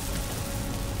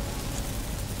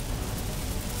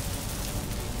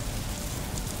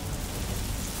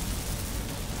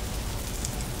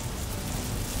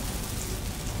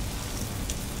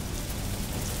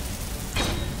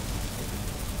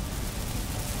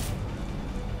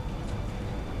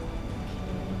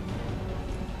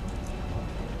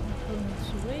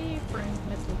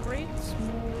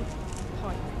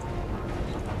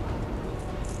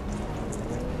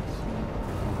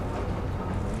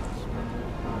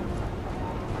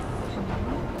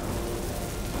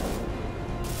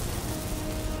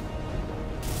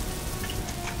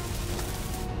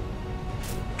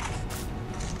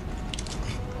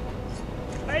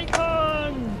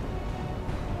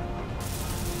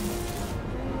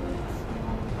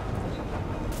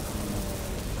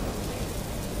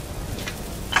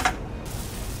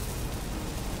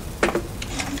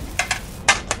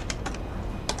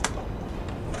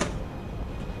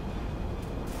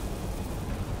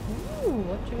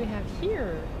 What do we have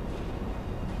here?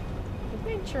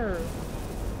 Adventure!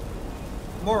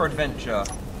 More adventure.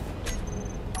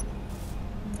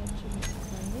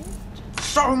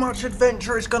 So much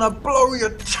adventure, it's gonna blow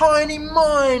your tiny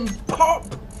mind! Pop!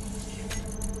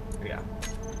 Yeah.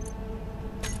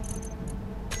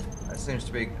 That seems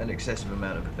to be an excessive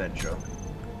amount of adventure.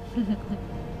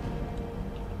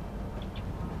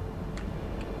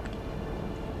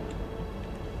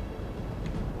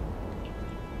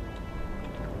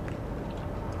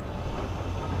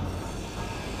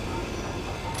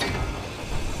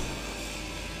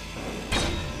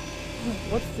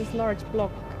 What's this large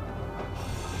block?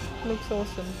 Looks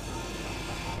awesome.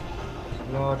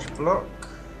 Large block.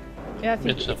 Yeah, I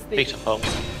think It's it's a the piece of foam.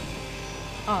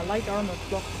 light armor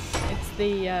block. It's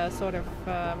the sort of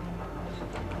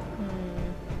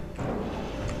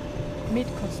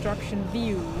mid-construction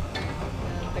view,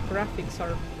 and the graphics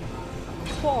are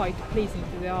quite pleasing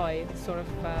to the eye. It's sort of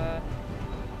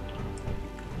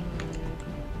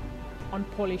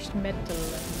unpolished metal and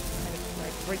kind of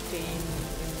like gritty in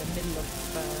the middle of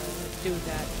do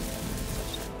that.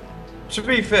 To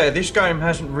be fair, this game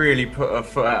hasn't really put a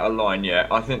foot out of line yet.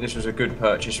 I think this was a good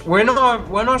purchase. When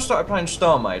I started playing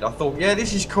StarMade, I thought, yeah,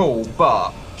 this is cool,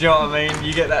 but do you know what I mean?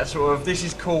 You get that sort of this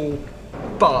is cool,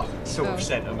 but sort of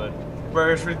sentiment.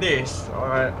 Whereas with this,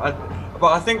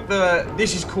 but I think the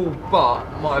this is cool, but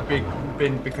might have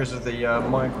been because of the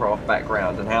Minecraft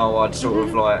background and how I'd sort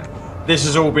of like. This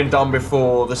has all been done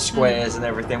before, the squares and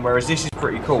everything, whereas this is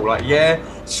pretty cool. Like, yeah,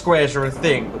 squares are a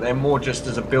thing, but they're more just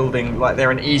as a building, like they're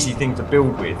an easy thing to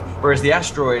build with. Whereas the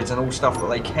asteroids and all stuff that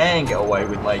they can get away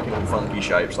with making all funky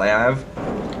shapes, they have.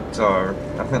 So,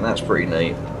 I think that's pretty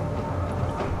neat.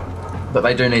 But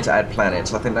they do need to add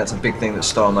planets. I think that's a big thing that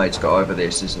StarMade's got over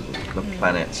this, is the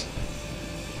planets.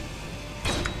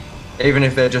 Even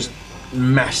if they're just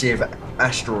massive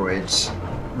asteroids,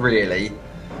 really.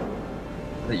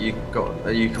 That you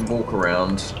can walk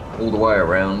around all the way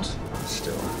around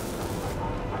still.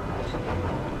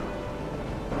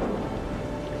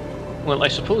 Well, I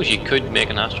suppose you could make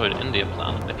an asteroid into a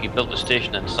planet if you built a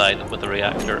station inside with a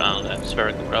reactor and a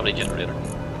spherical gravity generator.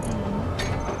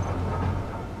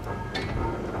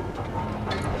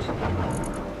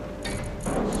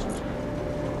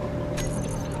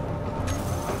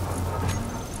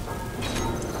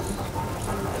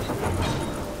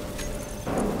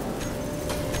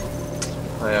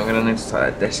 I'm gonna need to take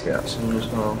that desk out soon as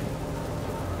well.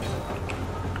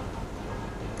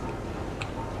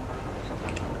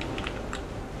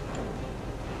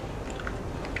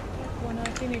 When I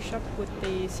finish up with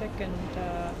the second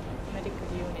medical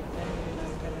unit, then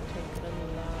I'm gonna take a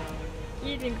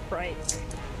little eating break.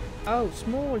 Oh,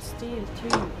 small steel too,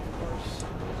 of course.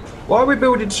 Why are we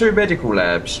building 2 medical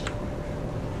labs?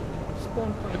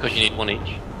 Spawn point. Because you need one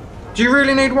each. Do you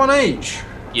really need one each?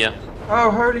 Yeah. Oh,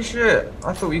 holy shit.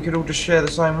 I thought you could all just share the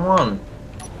same one.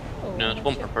 Oh, No, it's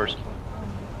one per person.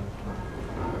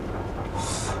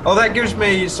 Oh, that gives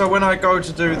me, so when I go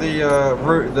to do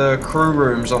the crew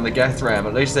rooms on the Gathram,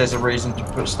 at least there's a reason to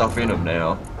put stuff in them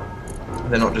now.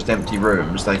 They're not just empty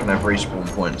rooms, they can have respawn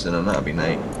points in them, that'd be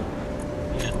neat.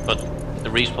 Yeah, but the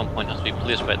respawn point has to be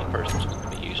placed by the person, so it's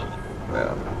going to be useful.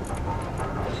 Yeah.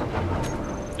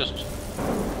 Just...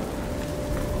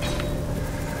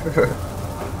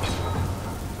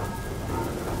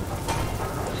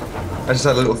 I just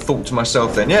had a little thought to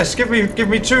myself then. Yes, give me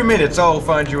 2 minutes. I'll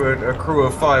find you a crew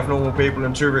of 5 normal people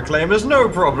and 2 reclaimers. No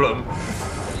problem.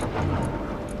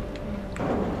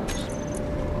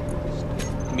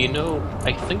 You know,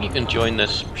 I think you can join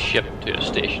this ship to a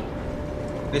station.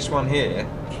 This one here.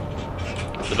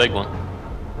 The big one.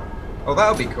 Oh,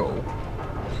 that'll be cool.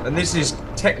 And this is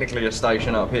technically a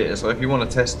station up here, so if you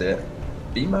want to test it,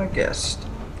 be my guest.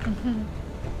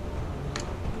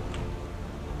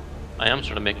 I am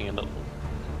sort of making a little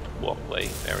walkway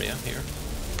area here.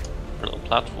 For a little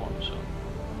platform, so.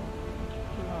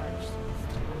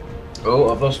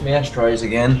 Oh, I've lost my ashtrays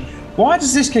again. Why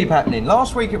does this keep happening?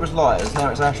 Last week it was lighters, now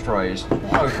it's ashtrays.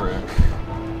 Get over it.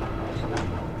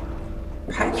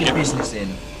 Pack your business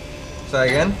in. Say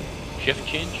again? Shift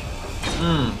change?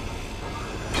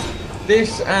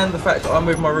 This and the fact that I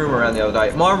moved my room around the other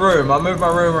day. I moved my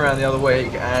room around the other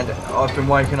week and I've been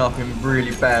waking up in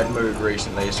really bad mood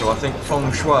recently, so I think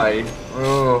feng shui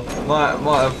might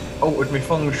have altered me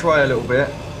feng shui a little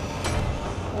bit.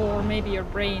 Or maybe your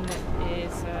brain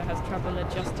has trouble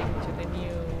adjusting to the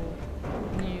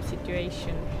new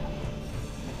situation.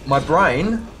 My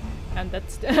brain? And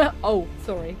that's oh,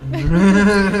 sorry.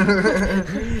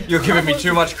 You're giving me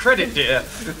too much credit, dear.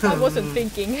 I wasn't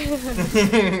thinking. Okay,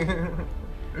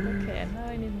 and now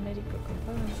I need medical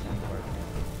components and work.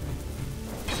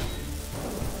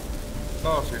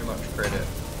 Far too much credit.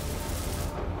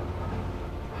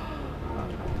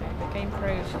 Okay, the game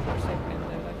froze for a second.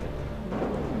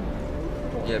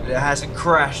 Yeah, but it hasn't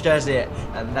crashed, has it?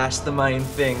 And that's the main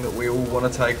thing that we all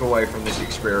want to take away from this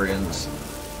experience.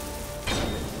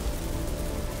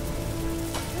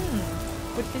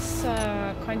 With this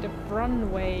kind of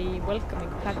runway welcoming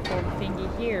platform thingy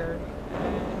here,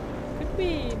 could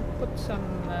we put some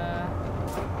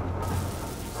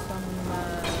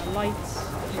lights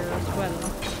here as well?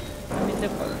 I mean, the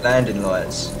landing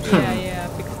lights. yeah,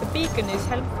 because the beacon is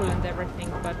helpful and everything,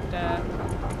 but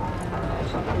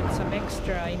with some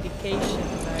extra indication.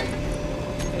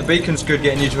 The beacon's good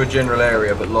getting you to a general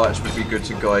area, but lights would be good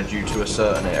to guide you to a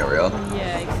certain area.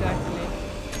 Yeah, exactly.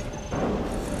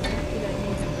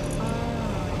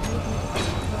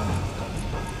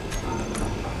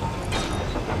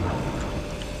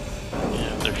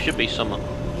 There should be some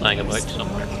lying about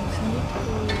somewhere.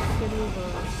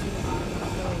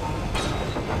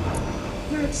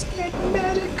 Let's get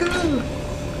medical!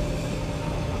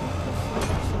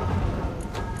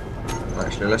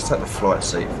 Actually, let's take the flight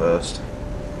seat first.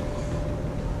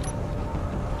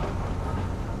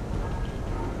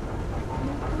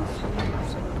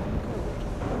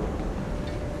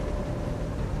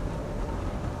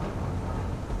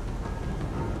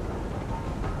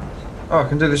 Oh, I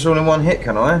can do this all in one hit,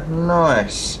 can I?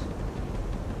 Nice.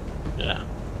 Yeah.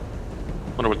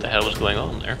 Wonder what the hell was going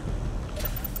on there.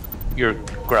 Your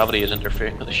gravity is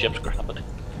interfering with the ship's gravity.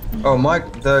 Oh,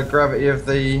 the gravity of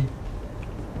the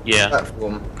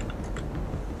platform.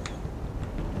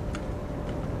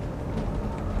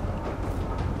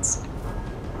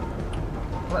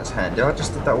 Well, that's handy. I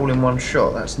just did that all in one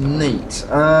shot. That's neat.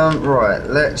 Right,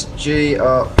 let's G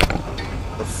up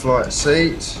the flight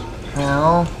seat.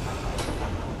 Pow.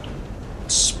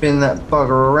 Spin that bugger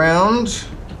around.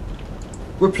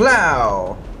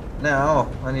 Replow. Now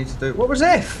I need to do. What was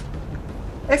F?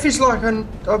 F is like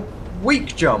a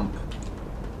weak jump.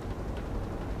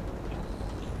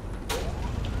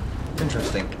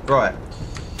 Interesting. Right.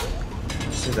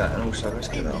 Let's do that, and also let's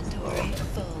get that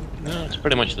off. No, it's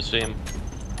pretty much the same.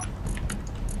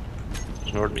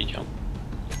 There's an ordinary jump.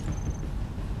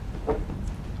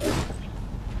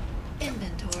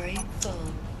 Inventory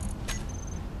full.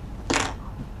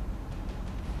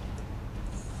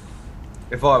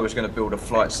 If I was going to build a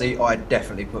flight seat, I'd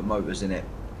definitely put motors in it.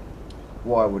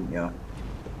 Why wouldn't you?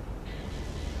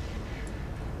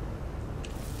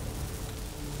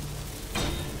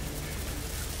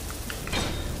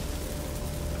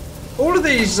 All of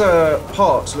these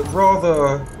parts look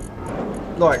rather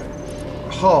like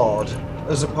hard,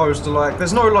 as opposed to like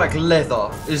there's no like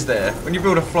leather, is there? When you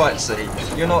build a flight seat,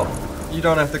 you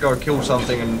don't have to go kill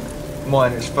something and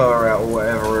mine its fur out or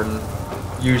whatever and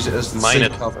use it as the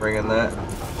seat covering and that.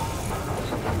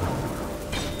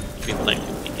 Been playing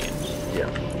the games. Yeah.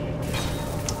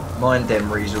 Mine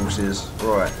them resources.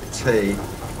 Right, T.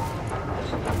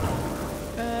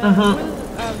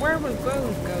 Where will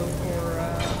gold go for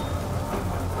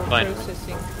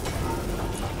processing?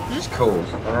 It's cool.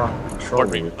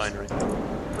 Refinery.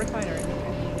 Refinery.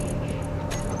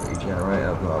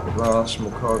 Generator, blah blah blah.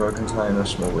 Small cargo container,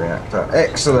 small reactor.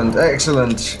 Excellent,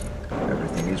 excellent.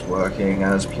 Everything is working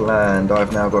as planned.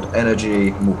 I've now got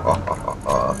energy.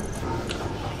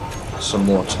 some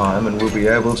more time and we'll be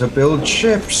able to build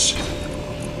ships.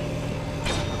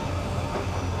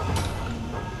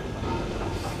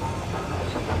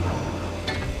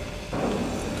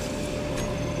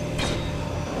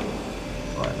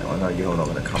 Right, now I know you're not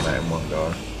going to come out in one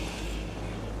go.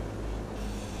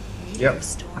 Yep.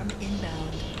 Storm inbound.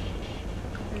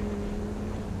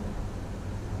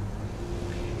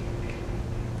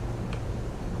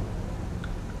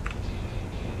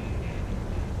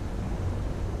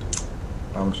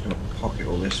 I'm just going to pocket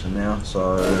all this for now.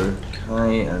 So,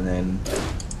 okay, and then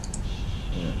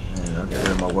yeah, and I'll get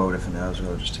rid of my welder for now as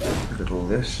well, just to get rid of all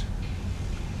this.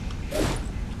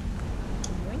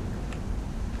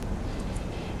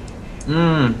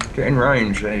 Get in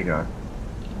range, there you go.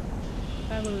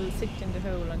 I will sit in the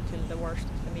hole until the worst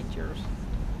of the meteors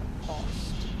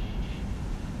passed.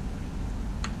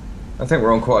 I think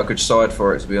we're on quite a good side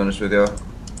for it, to be honest with you.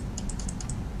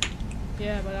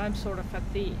 Yeah, but I'm sort of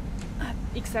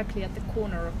exactly at the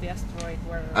corner of the asteroid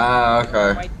where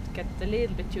Okay. I might get a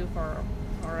little bit too far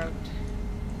out.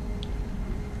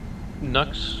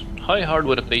 Nux, how hard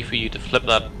would it be for you to flip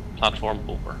that platform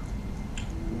over?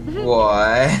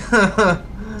 Why?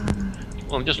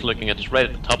 Well, I'm just looking at it's right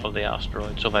at the top of the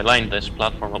asteroid, so if I lined this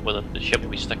platform up with it, the ship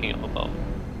would be sticking up above.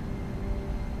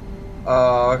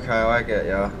 Oh, okay, I get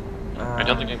ya. I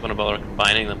don't think I'm going to bother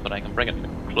combining them, but I can bring it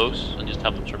close and just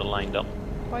have them sort of lined up.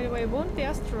 By the way, won't the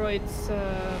asteroids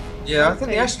Yeah, I think the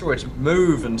rotate? asteroids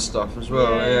move and stuff as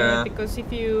well, yeah. Because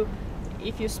if you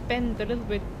spend a little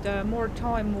bit more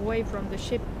time away from the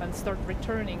ship and start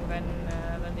returning, then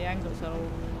the angles are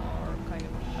kind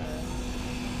of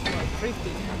well,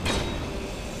 drifted.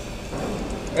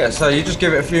 Yeah, so you just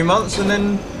give it a few months and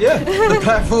then, yeah, the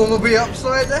platform will be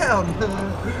upside down.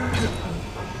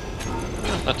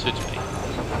 That suits me.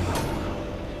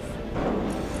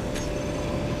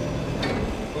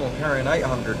 Oh, I'm carrying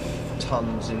 800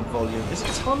 tons in volume. Is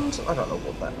it tons? I don't know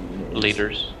what that unit is.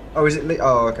 Liters. Oh, is it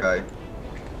oh, okay.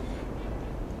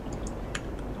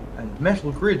 And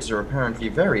metal grids are apparently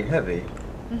very heavy.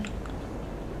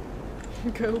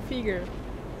 Go figure.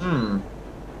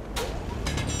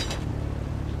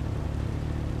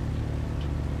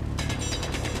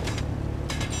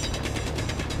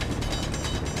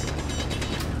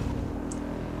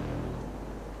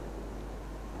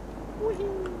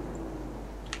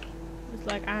 It's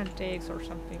like ant eggs or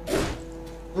something.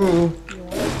 Ooh. You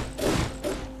want?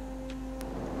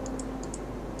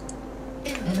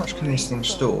 How much can this thing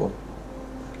store?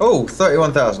 Oh,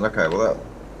 31,000. Okay, well that's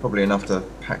probably enough to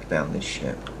pack down this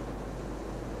ship.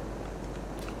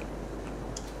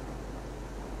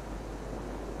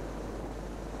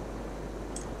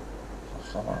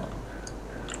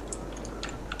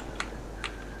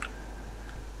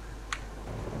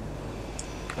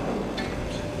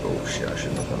 Oh shit, I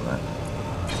shouldn't have done that.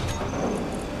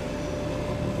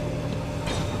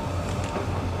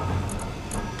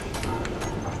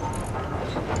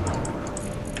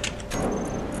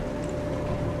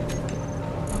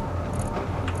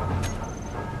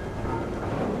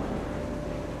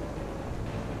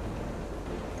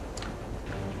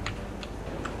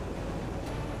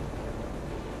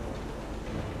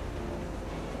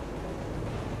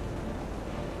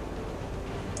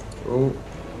 Oh.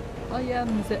 I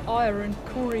am the Iron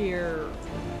Courier.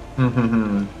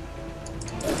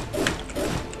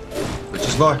 Which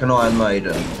is like an Iron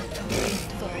Maiden.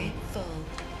 Inventory full.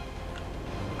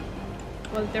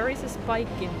 Well, there is a spike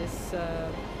in this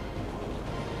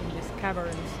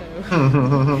cavern, so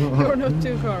you're not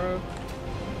too far off.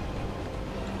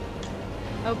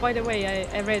 Oh, by the way,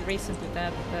 I read recently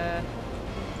that the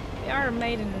Iron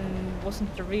Maiden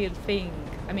wasn't the real thing.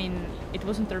 I mean, it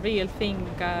wasn't the real thing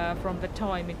from the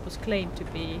time it was claimed to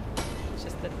be. It's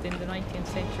just that in the 19th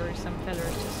century, some fellas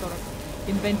just sort of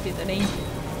invented an ancient,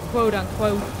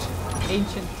 quote-unquote,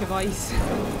 ancient device.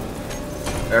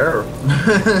 Error.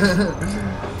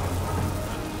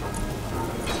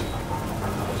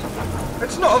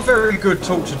 It's not a very good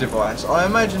torture device. I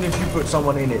imagine if you put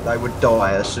someone in it, they would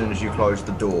die as soon as you closed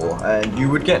the door, and you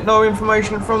would get no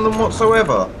information from them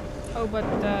whatsoever. Oh, but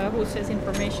who says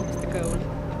information is the goal?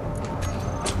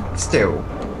 Still.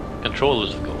 Control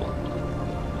is the goal.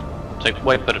 It's like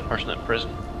wipe out a person in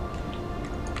prison.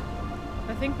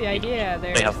 I think the idea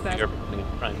there They is have that fear of committing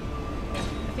a crime.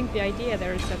 I think the idea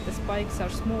there is that the spikes are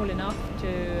small enough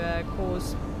to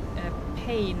cause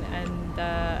pain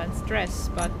and stress,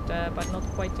 but not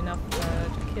quite enough to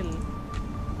kill.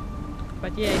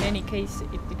 But yeah, in any case,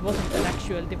 it wasn't an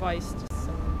actual device. Just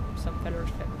some fellas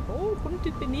said, "Oh, wouldn't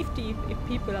it be nifty if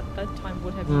people at that time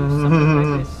would have used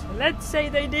something like this?" Let's say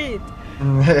they did.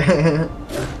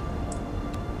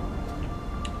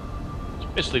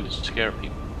 Obviously, would scare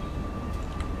people.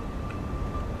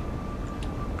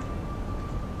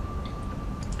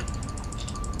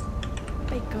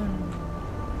 Bacon.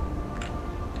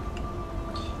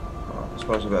 Oh, I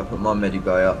suppose I better put my medi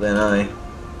bay up then, eh?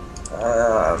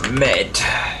 Med.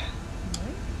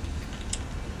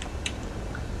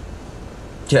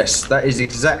 Yes, that is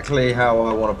exactly how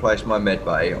I want to place my med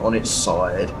bay, on its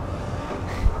side.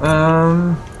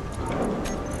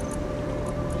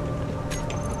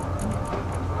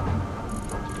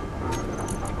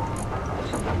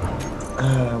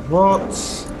 What?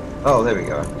 Oh, there we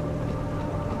go.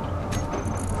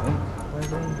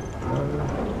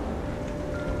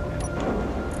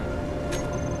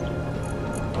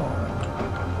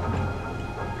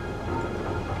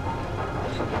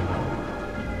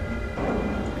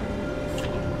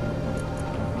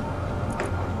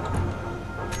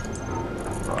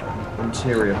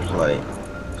 Interior plate.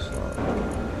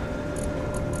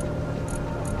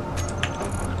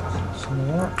 Some of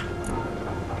that.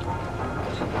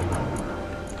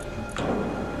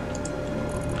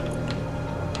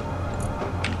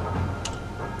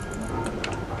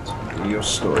 Your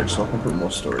storage, so I can put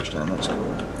more storage down. That's cool.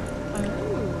 Oh,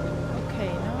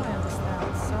 okay, now I understand.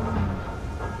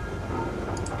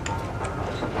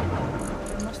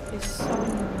 There must be some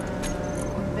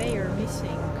conveyor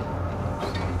missing.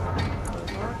 The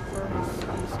dark furnace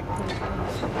is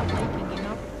making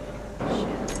enough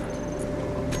shit.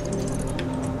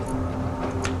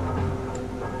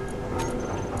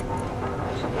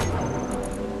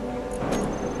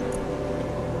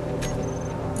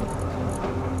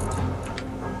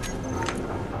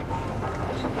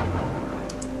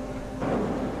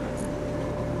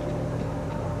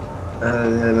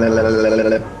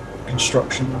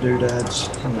 Construction doodads.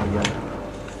 There we go.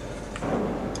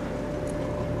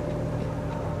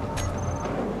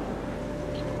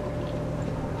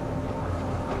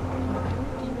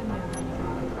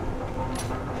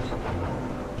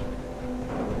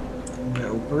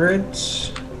 Metal grids.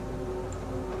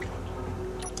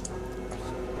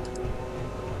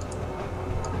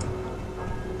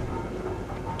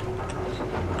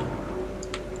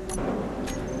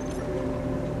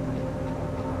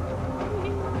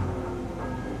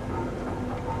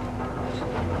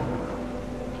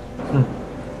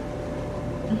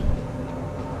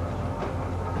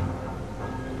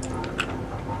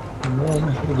 More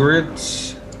metal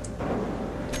grids.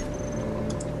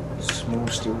 Small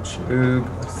steel tube,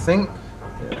 I think.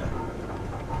 Yeah.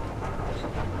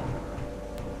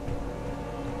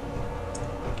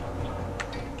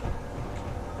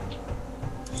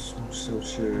 Small steel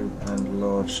tube and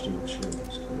large steel tube.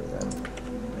 Let's go with them.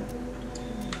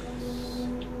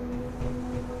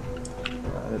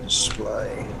 Right, a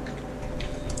display.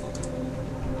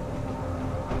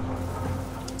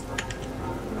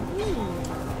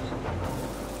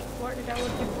 Where did our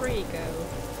debris go?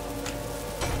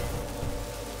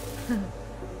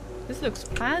 This looks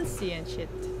fancy and shit.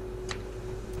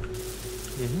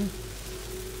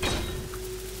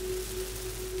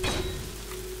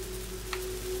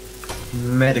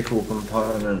 Medical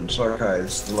components. Okay,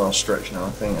 this is the last stretch now,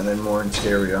 I think, and then more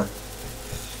interior.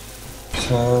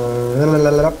 So,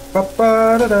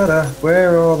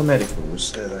 where are the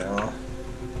medicals? There they are.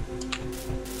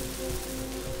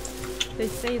 They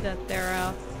say that there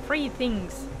are 3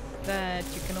 things that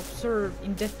you can observe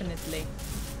indefinitely.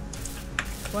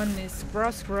 One is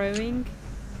grass growing,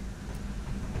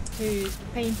 2 is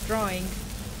paint drying,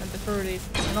 and the 3rd is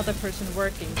another person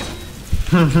working.